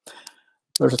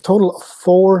 There's a total of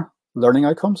 4 learning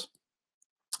outcomes.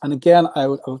 And again, I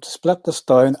would split this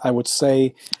down. I would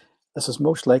say this is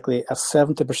most likely a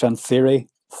 70% theory,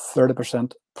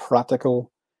 30%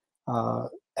 practical,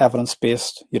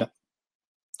 evidence-based unit.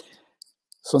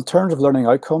 So in terms of learning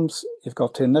outcomes, you've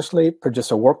got to initially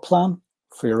produce a work plan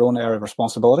for your own area of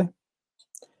responsibility.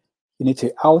 You need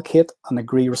to allocate and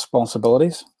agree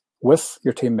responsibilities with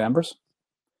your team members.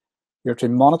 You're to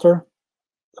monitor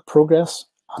the progress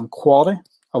and quality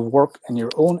of work in your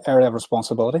own area of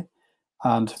responsibility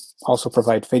and also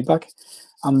provide feedback,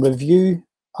 and review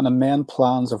and amend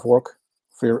plans of work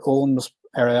for your own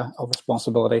area of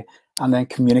responsibility and then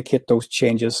communicate those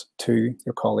changes to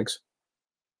your colleagues.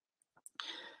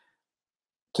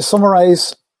 To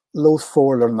summarise those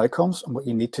 4 learning outcomes and what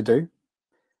you need to do,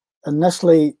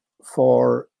 initially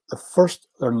for the first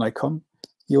learning outcome,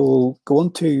 you'll go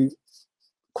into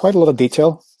quite a lot of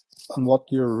detail on what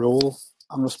your role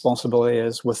and responsibility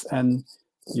is within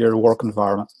your work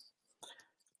environment,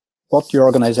 what your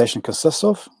organisation consists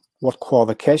of, what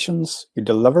qualifications you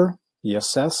deliver, you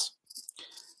assess.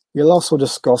 You'll also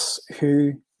discuss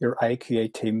who your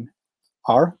IQA team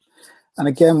are. And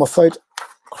again, without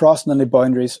crossing any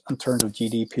boundaries in terms of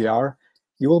GDPR,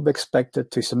 you will be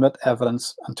expected to submit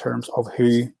evidence in terms of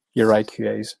who your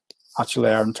IQAs actually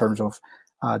are in terms of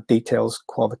details,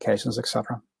 qualifications,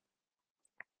 etc.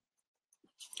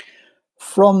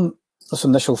 From this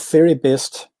initial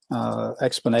theory-based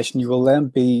explanation, you will then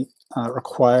be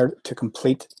required to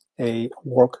complete a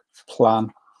work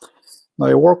plan. Now,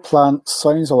 a work plan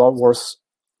sounds a lot worse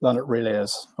than it really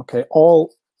is. Okay,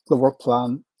 all the work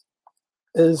plan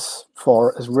is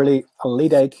really a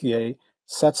lead IQA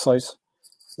sets out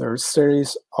their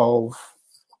series of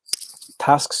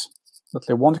tasks that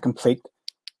they want to complete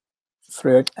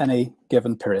throughout any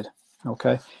given period.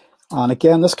 Okay, and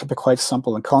again, this can be quite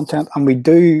simple in content, and we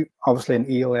do obviously in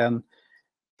ELN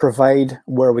provide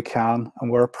where we can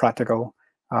and where practical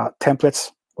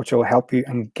templates which will help you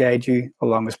and guide you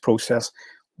along this process.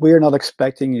 We're not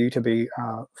expecting you to be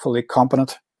fully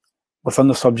competent within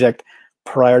the subject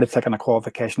prior to taking a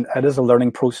qualification. It is a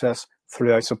learning process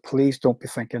throughout, so please don't be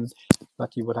thinking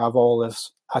that you would have all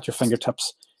this at your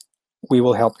fingertips. We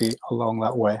will help you along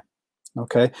that way.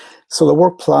 Okay, so the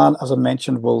work plan, as I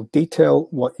mentioned, will detail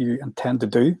what you intend to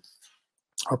do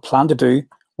or plan to do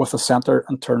with the centre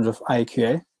in terms of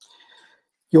IQA.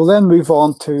 You'll then move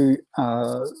on to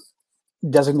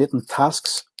designating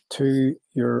tasks to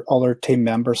your other team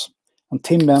members. And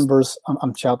team members,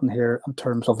 I'm chatting here in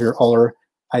terms of your other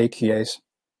IQAs.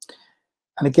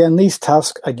 And again, these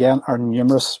tasks, again, are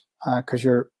numerous because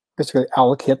you're basically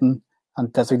allocating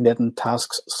and designating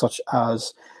tasks such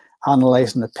as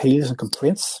analysing appeals and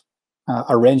complaints,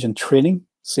 arranging training,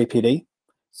 CPD,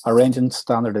 arranging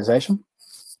standardisation,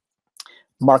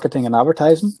 marketing and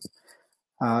advertising,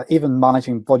 even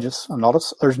managing budgets and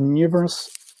audits. There's numerous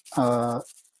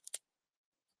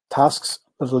tasks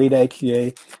that the lead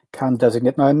IQA can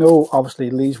designate. Now, I know obviously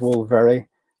these will vary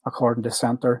according to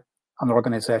centre and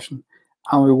organisation,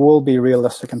 and we will be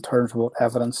realistic in terms of what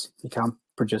evidence you can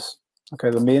produce. Okay,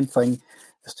 the main thing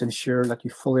is to ensure that you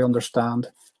fully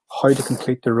understand how to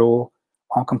complete the role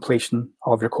on completion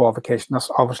of your qualification.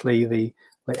 That's obviously the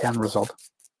end result.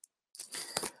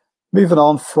 Moving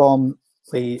on from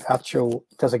the actual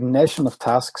designation of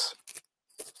tasks,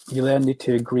 you then need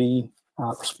to agree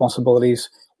responsibilities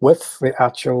with the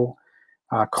actual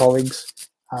colleagues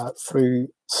through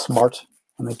SMART.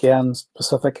 And again,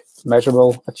 specific,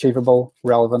 measurable, achievable,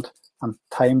 relevant, and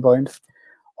time-bound,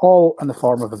 all in the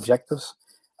form of objectives.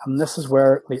 And this is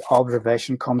where the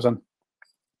observation comes in.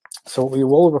 So what we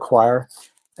will require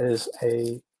is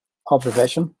a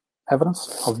observation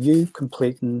evidence of you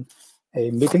completing a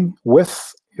meeting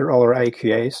with your other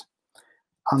IQAs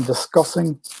and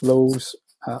discussing those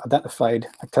identified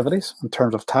activities in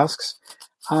terms of tasks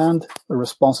and the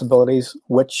responsibilities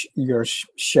which you're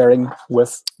sharing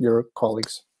with your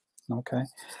colleagues. Okay,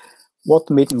 what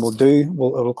the meeting will do, it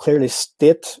will clearly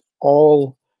state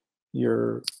all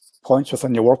your points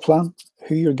within your work plan,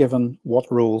 who you're given what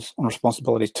roles and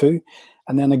responsibilities to,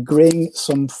 and then agreeing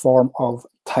some form of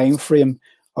time frame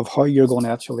of how you're going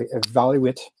to actually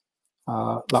evaluate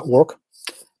that work.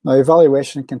 Now,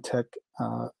 evaluation can take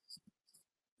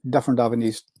different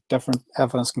avenues, different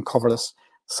evidence can cover this,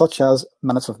 such as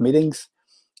minutes of meetings.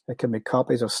 It can be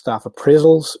copies of staff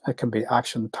appraisals. It can be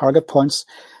action target points.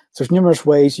 So there's numerous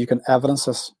ways you can evidence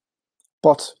this.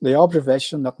 But the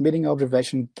observation, that meeting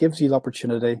observation, gives you the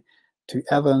opportunity to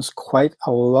evidence quite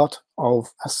a lot of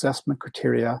assessment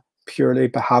criteria purely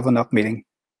by having that meeting,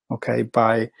 okay,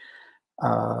 by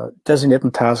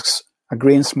designating tasks,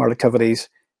 agreeing SMART activities,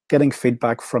 getting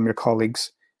feedback from your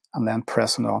colleagues, and then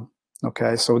pressing on.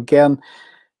 Okay, so again,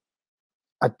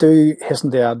 I do hasten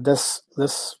to add this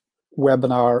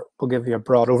webinar will give you a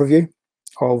broad overview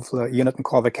of the unit and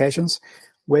qualifications.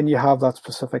 When you have that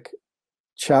specific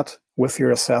chat with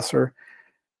your assessor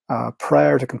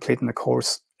prior to completing the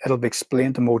course, it'll be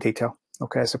explained in more detail.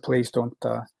 Okay, so please don't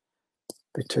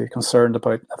be too concerned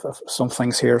about if some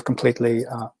things here completely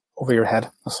over your head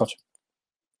as such.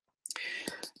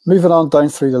 Moving on down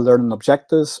through the learning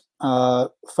objectives,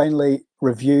 finally,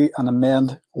 review and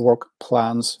amend work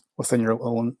plans within your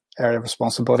own area of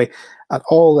responsibility. And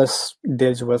all this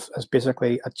deals with is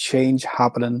basically a change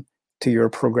happening to your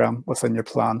program within your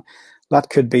plan. That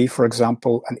could be, for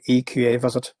example, an EQA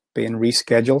visit being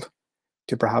rescheduled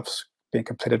to perhaps being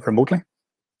completed remotely,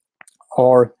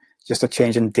 or just a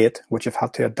change in date which you've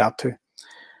had to adapt to.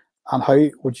 And how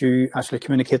would you actually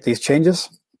communicate these changes?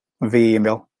 Via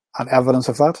email. And evidence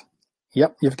of that,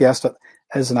 yep, you've guessed it,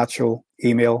 is an actual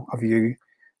email of you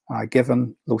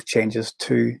giving those changes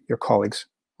to your colleagues.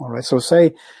 All right, so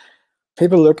say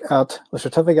people look at the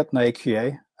certificate in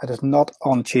IQA, it is not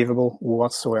unachievable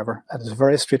whatsoever. It is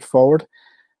very straightforward.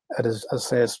 It is, as I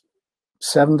say, it's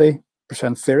 70%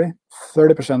 theory,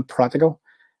 30% practical,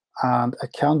 and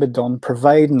it can be done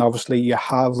providing obviously you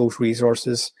have those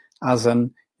resources as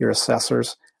in your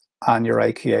assessors and your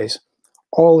IQAs.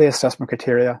 All the assessment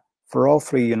criteria for all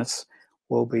 3 units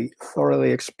will be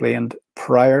thoroughly explained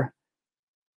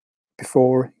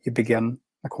before you begin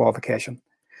the qualification.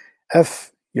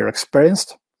 If you're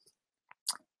experienced,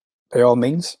 by all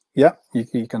means, yeah,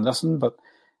 you can listen, but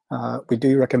we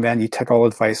do recommend you take all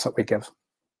advice that we give.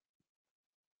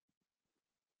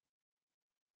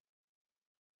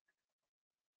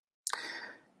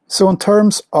 So in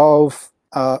terms of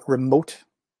remote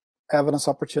evidence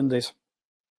opportunities,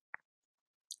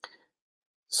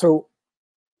 so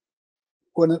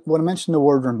when I mention the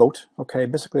word remote, okay,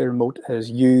 basically remote is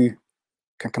you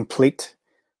can complete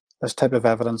this type of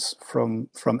evidence from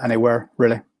anywhere,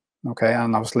 really, okay,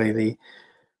 and obviously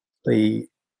the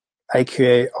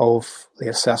IQA of the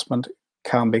assessment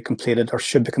can be completed or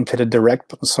should be completed direct,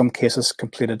 but in some cases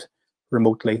completed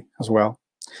remotely as well.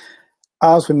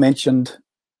 As we mentioned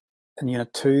in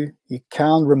Unit 2, you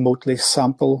can remotely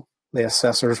sample the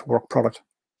assessor's work product.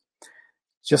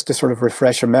 Just to sort of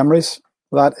refresh your memories,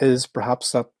 that is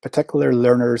perhaps that particular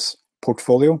learner's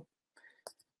portfolio,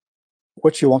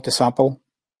 which you want to sample,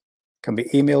 can be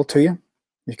emailed to you.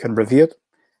 You can review it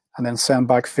and then send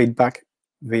back feedback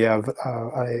via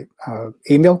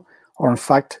email, or in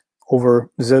fact over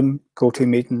Zoom,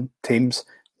 GoToMeeting, Teams,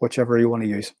 whichever you want to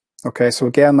use. Okay, so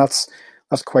again, that's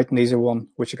quite an easy one,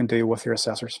 which you can do with your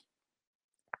assessors.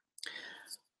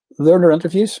 Learner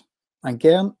interviews,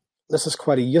 again, this is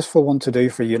quite a useful one to do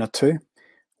for Unit 2,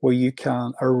 where you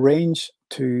can arrange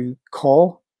to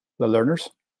call the learners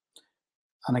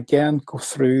and again go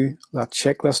through that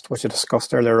checklist which I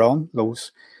discussed earlier on,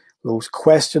 those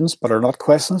questions but are not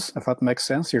questions, if that makes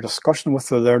sense, your discussion with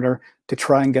the learner to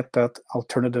try and get that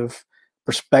alternative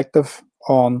perspective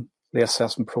on the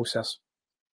assessment process.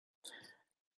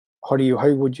 How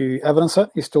would you evidence it?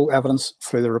 You still evidence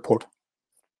through the report.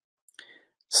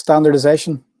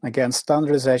 Standardization. Again,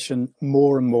 standardization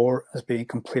more and more is being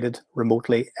completed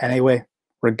remotely anyway,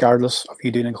 regardless of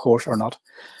you doing a course or not.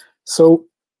 So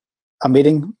a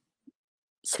meeting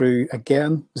through,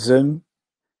 again, Zoom,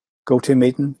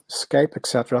 GoToMeeting, Skype,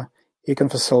 etc. You can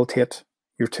facilitate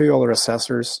your two other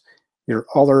assessors, your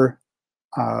other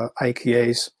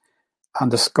IQAs, and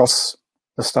discuss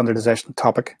the standardization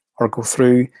topic or go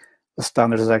through the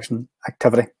standardization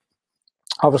activity.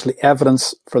 Obviously,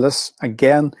 evidence for this,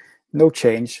 again, no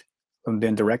change from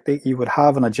doing directly. You would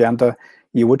have an agenda,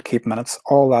 you would keep minutes.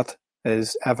 All that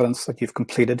is evidence that you've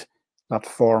completed that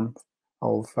form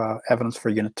of evidence for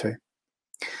Unit 2.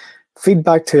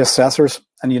 Feedback to assessors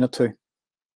in Unit 2.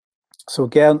 So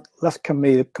again, that can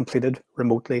be completed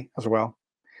remotely as well.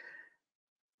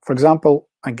 For example,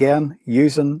 again,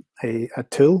 using a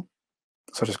tool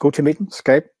such as GoToMeeting,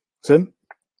 Skype, Zoom,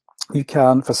 you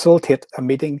can facilitate a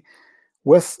meeting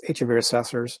with each of your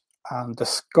assessors and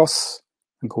discuss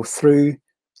and go through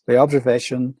the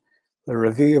observation, the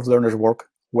review of learners' work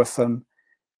with them.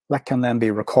 That can then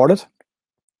be recorded.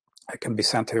 It can be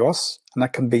sent to us, and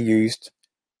that can be used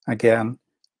again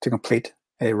to complete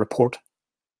a report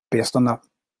based on that.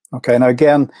 Okay, now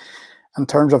again, in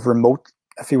terms of remote,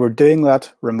 if you were doing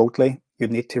that remotely,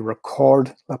 you'd need to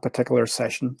record that particular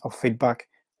session of feedback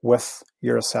with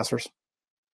your assessors,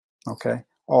 okay,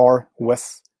 or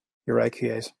with your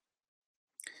IQAs.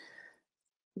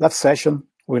 That session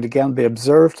would again be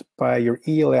observed by your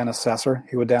ELN assessor,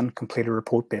 who would then complete a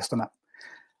report based on it.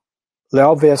 The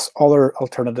obvious other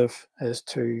alternative is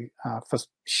to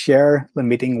share the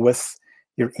meeting with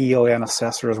your ELN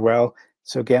assessor as well.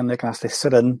 So again, they can actually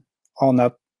sit in on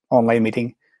that online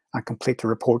meeting and complete the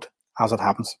report as it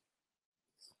happens.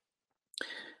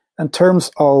 In terms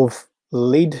of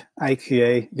Lead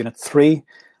IQA Unit 3,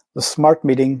 the SMART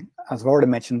meeting, as I've already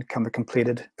mentioned, can be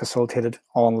completed, facilitated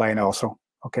online also.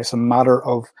 Okay, it's a matter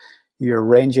of you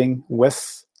arranging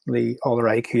with the other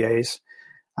IQAs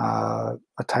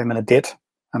a time and a date,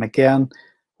 and again,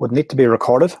 would need to be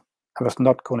recorded if it's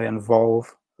not going to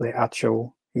involve the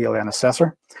actual ELN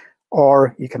assessor,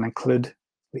 or you can include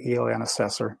the ELN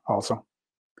assessor also.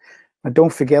 Now,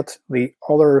 don't forget the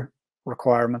other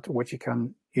requirement which you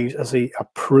can use as the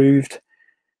approved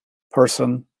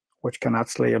person, which can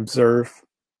actually observe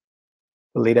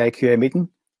the Lead IQA meeting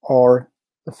or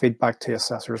the feedback to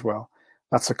assessor as well.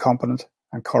 That's a competent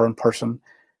and current person,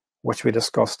 which we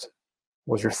discussed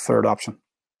was your third option.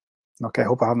 Okay, I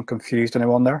hope I haven't confused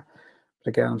anyone there. But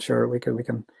again, I'm sure we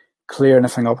can clear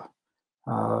anything up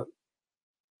at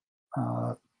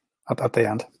the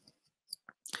end.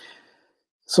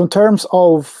 So in terms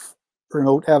of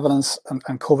remote evidence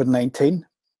and COVID-19,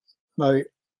 now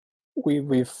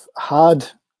we've had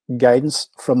guidance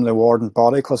from the awarding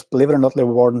body, because believe it or not, the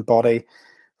awarding body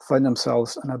found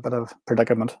themselves in a bit of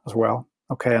predicament as well,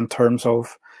 okay, in terms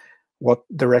of what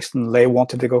direction they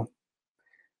wanted to go.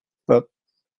 But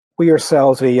we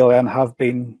ourselves at ELN have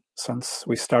been, since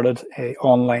we started, an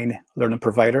online learning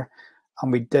provider,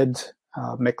 and we did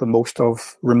make the most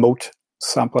of remote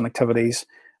sampling activities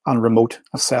and remote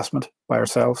assessment by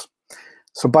ourselves.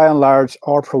 So by and large,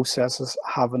 our processes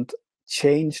haven't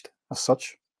changed as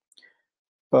such,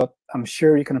 but I'm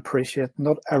sure you can appreciate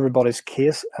not everybody's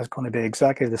case is going to be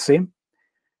exactly the same.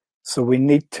 So we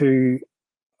need to,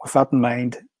 with that in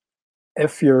mind,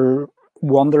 if you're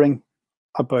wondering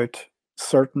about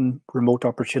certain remote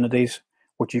opportunities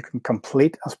which you can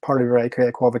complete as part of your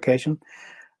IQA qualification,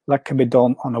 that can be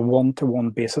done on a one-to-one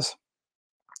basis.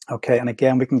 Okay, and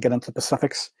again, we can get into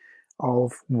specifics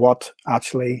of what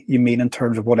actually you mean in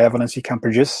terms of what evidence you can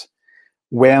produce,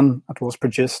 when it was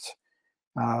produced,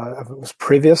 if it was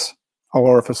previous,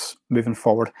 or if it's moving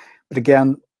forward. But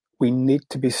again, we need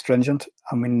to be stringent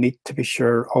and we need to be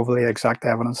sure of the exact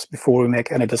evidence before we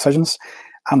make any decisions.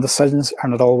 And decisions are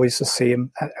not always the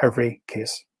same at every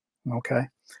case. Okay,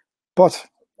 but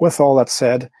with all that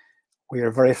said, we are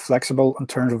very flexible in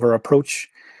terms of our approach.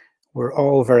 We're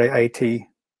all very IT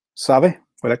savvy,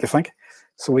 we like to think.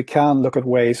 So we can look at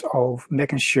ways of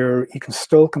making sure you can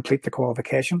still complete the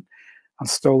qualification and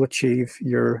still achieve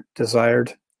your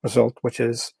desired result, which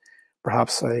is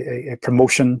perhaps a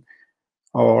promotion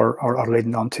or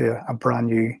leading on to a brand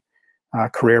new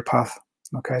career path.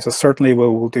 Okay, so certainly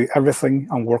we'll do everything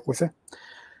and work with you.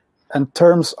 In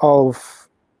terms of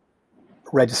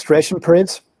registration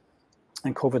periods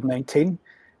and COVID-19,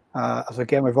 As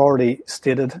again, we've already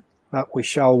stated that we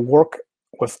shall work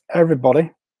with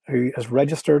everybody who is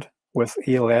registered with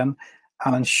ELN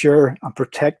and ensure and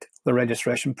protect the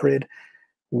registration period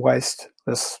whilst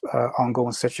this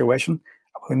ongoing situation.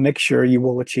 We make sure you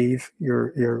will achieve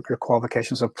your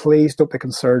qualifications. So please don't be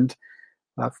concerned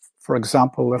that, for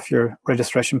example, if your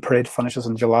registration period finishes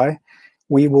in July,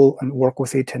 we will work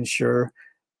with you to ensure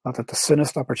that at the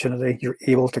soonest opportunity you're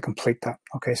able to complete that.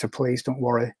 Okay, so please don't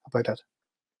worry about it.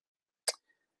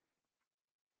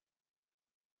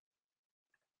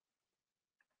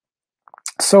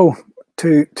 So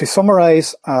to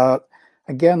summarize,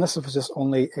 again, this was just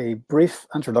only a brief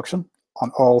introduction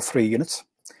on all 3 units.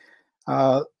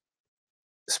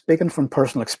 Speaking from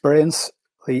personal experience,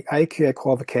 the IQA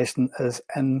qualification is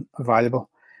invaluable.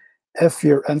 If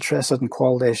you're interested in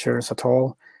quality assurance at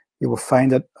all, you will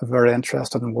find it very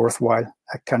interesting and worthwhile.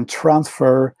 It can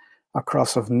transfer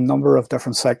across a number of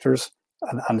different sectors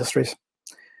and industries.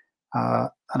 And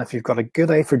if you've got a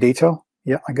good eye for detail,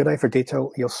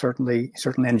 you'll certainly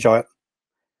enjoy it.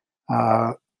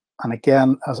 And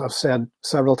again, as I've said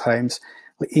several times,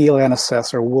 the ELN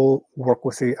assessor will work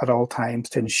with you at all times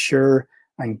to ensure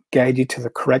and guide you to the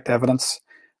correct evidence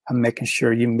and making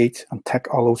sure you meet and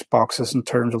tick all those boxes in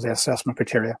terms of the assessment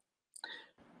criteria.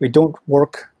 We don't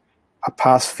work a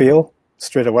pass-fail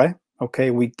straight away.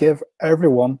 Okay, we give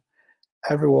everyone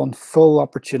full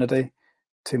opportunity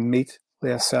to meet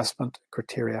the assessment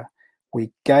criteria.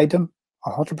 We guide them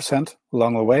 100%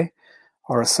 along the way.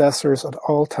 Our assessors at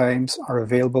all times are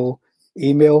available,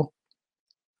 email,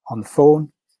 on the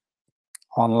phone,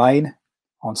 online,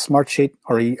 on Smartsheet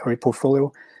or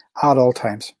ePortfolio at all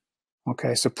times.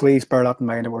 Okay, so please bear that in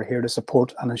mind that we're here to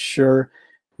support and ensure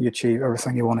you achieve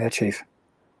everything you want to achieve.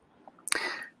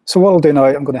 So what I'll do now,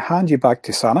 I'm going to hand you back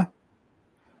to Sana.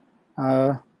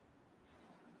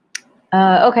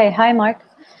 Okay, hi Mark.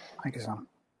 Thank you, Sana.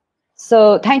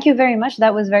 So thank you very much.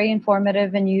 That was very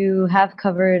informative, and you have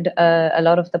covered a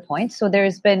lot of the points. So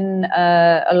there's been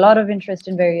a lot of interest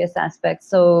in various aspects.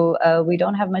 So we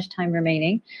don't have much time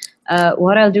remaining.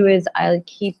 What I'll do is I'll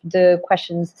keep the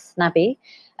questions snappy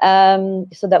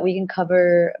so that we can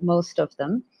cover most of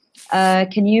them.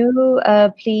 Can you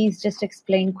please just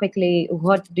explain quickly,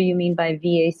 what do you mean by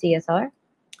VACSR?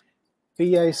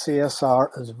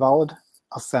 VACSR is valid,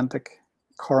 authentic,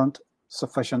 current,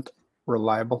 sufficient,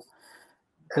 reliable.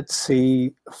 It's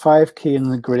the 5 key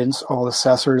ingredients all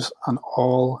assessors and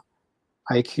all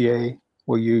IQA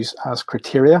will use as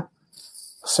criteria.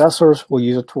 Assessors will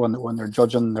use it when they're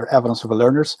judging their evidence of the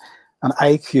learners, and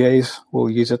IQAs will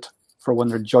use it for when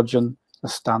they're judging the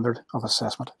standard of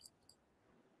assessment.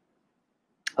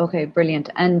 Okay, brilliant.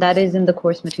 And that is in the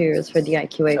course materials for the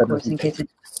IQA course, in case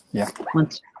yeah.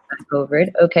 Want to go over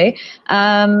it. Okay.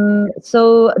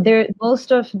 So there,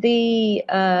 most of the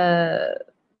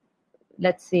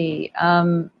let's see.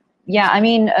 Yeah, I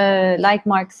mean, like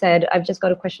Mark said, I've just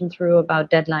got a question through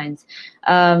about deadlines.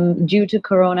 Due to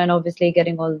Corona and obviously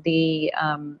getting all the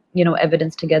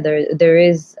evidence together, there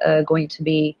is going to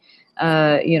be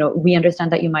we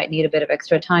understand that you might need a bit of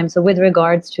extra time. So with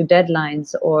regards to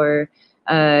deadlines or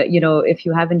if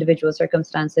you have individual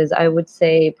circumstances, I would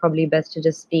say probably best to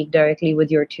just speak directly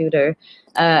with your tutor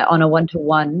on a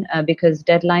one-to-one, because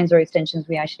deadlines or extensions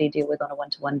we actually deal with on a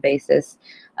one-to-one basis,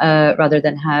 rather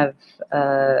than have.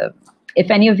 If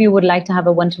any of you would like to have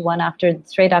a one-to-one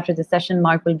straight after the session,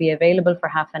 Mark will be available for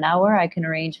half an hour. I can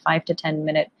arrange 5 to 10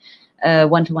 minute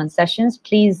one-to-one sessions.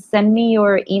 Please send me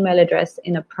your email address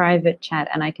in a private chat,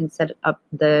 and I can set up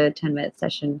the 10-minute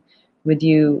session with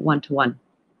you one-to-one.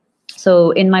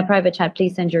 So in my private chat,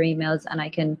 please send your emails, and I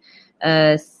can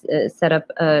set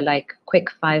up like quick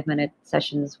 5-minute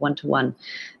sessions one-to-one.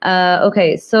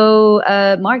 Okay, so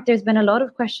Mark, there's been a lot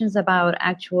of questions about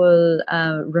actual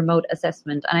remote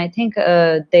assessment, and I think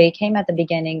they came at the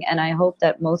beginning, and I hope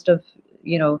that most of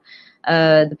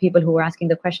the people who were asking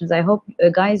the questions, I hope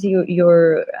guys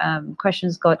your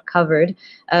questions got covered.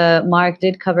 Mark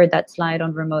did cover that slide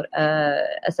on remote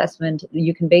assessment.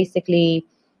 You can basically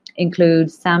include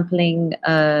sampling,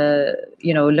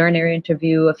 learner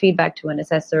interview, a feedback to an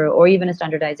assessor, or even a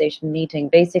standardization meeting.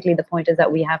 Basically, the point is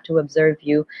that we have to observe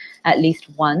you at least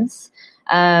once,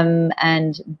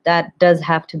 and that does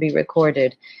have to be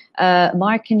recorded.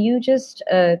 Mark, can you just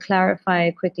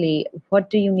clarify quickly, what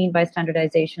do you mean by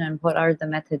standardization and what are the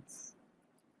methods?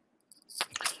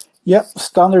 Yep,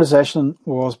 standardization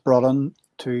was brought in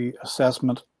to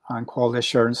assessment and quality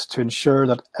assurance to ensure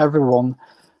that everyone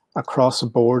across the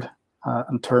board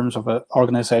in terms of an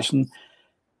organisation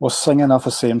was singing off the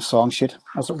same song sheet,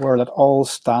 as it were, that all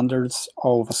standards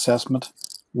of assessment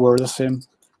were the same,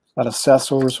 that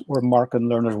assessors were marking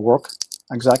learners' work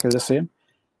exactly the same.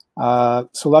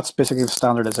 So that's basically what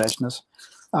standardization is.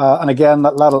 And again,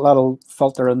 that'll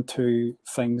filter into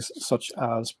things such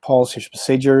as policies,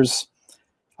 procedures,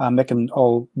 making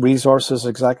all resources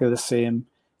exactly the same.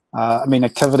 I mean,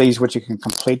 activities which you can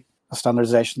complete a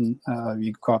standardization.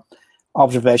 You've got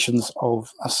observations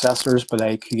of assessors by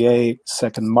IQA,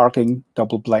 second marking,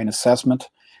 double-blind assessment.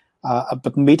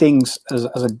 But meetings is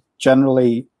a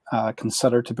generally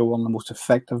considered to be one of the most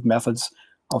effective methods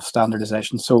of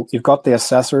standardization. So you've got the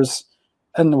assessors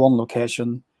in the one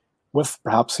location with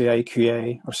perhaps the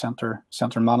IQA or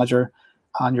center manager,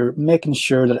 and you're making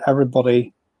sure that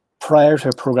everybody prior to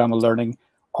a program of learning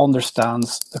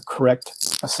understands the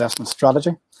correct assessment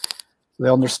strategy. They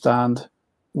understand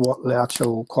what the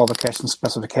actual qualification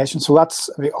specification. So that's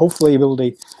hopefully you'll be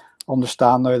able to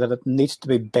understand now that it needs to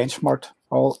be benchmarked.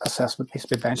 All assessment needs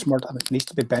to be benchmarked, and it needs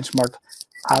to be benchmarked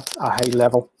at a high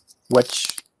level,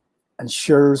 which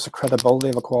ensures the credibility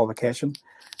of a qualification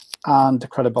and the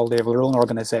credibility of their own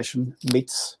organisation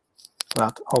meets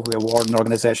that of the awarding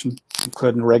organisation,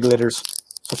 including regulators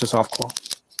such as Ofqual.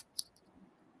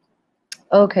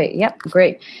 Okay, yep,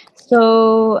 great.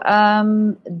 So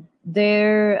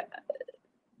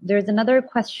there's another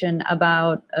question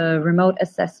about remote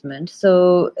assessment.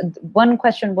 So one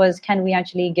question was, can we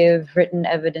actually give written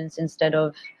evidence instead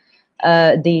of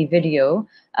the video?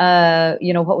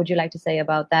 What would you like to say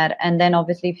about that? And then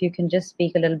obviously, if you can just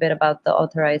speak a little bit about the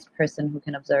authorized person who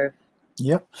can observe.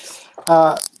 Yep.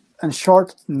 In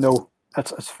short, no.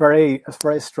 It's very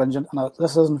stringent, and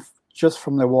this isn't just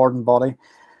from the awarding body.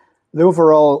 The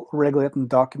overall regulating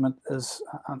document is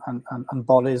and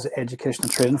body is the Education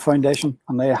and Training Foundation,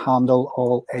 and they handle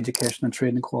all education and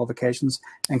training qualifications,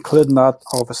 including that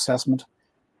of assessment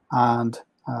and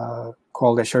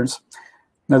quality assurance.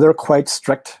 Now, they're quite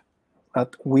strict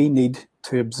that we need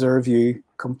to observe you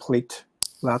complete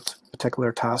that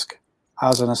particular task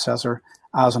as an assessor,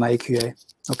 as an IQA.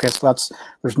 Okay, so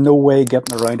there's no way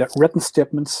getting around it. Written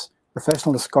statements,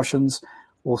 professional discussions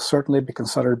will certainly be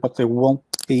considered, but they won't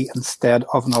be instead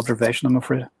of an observation, I'm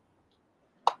afraid.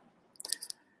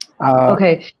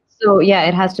 Okay, so yeah,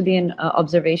 it has to be an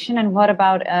observation. And what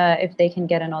about if they can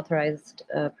get an authorized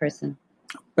person?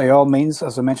 By all means,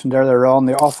 as I mentioned earlier on,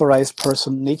 the authorized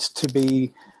person needs to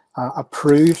be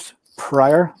approved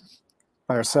prior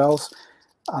by ourselves,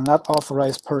 and that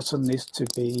authorized person needs to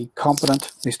be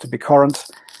competent, needs to be current,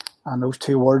 and those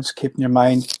two words, keep in your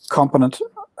mind, competent,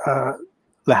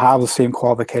 they have the same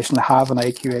qualification, they have an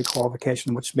IQA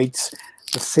qualification which meets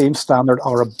the same standard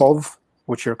or above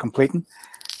which you're completing,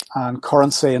 and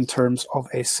currency in terms of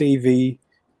a CV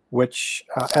which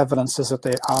evidences that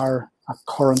they are a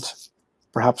current,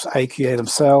 perhaps IQA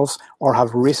themselves, or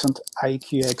have recent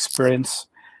IQA experience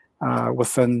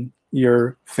within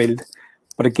your field.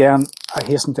 But again, I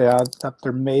hasten to add that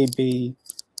there may be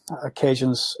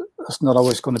occasions it's not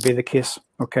always going to be the case.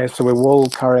 Okay, so we will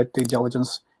carry out due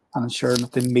diligence and ensure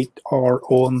that they meet our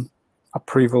own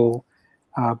approval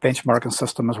benchmarking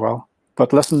system as well.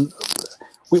 But listen,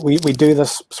 we do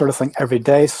this sort of thing every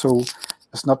day, so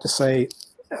it's not to say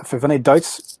if you have any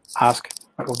doubts, ask.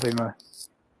 That will be my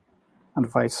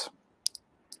advice.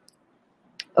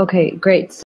 Okay, great.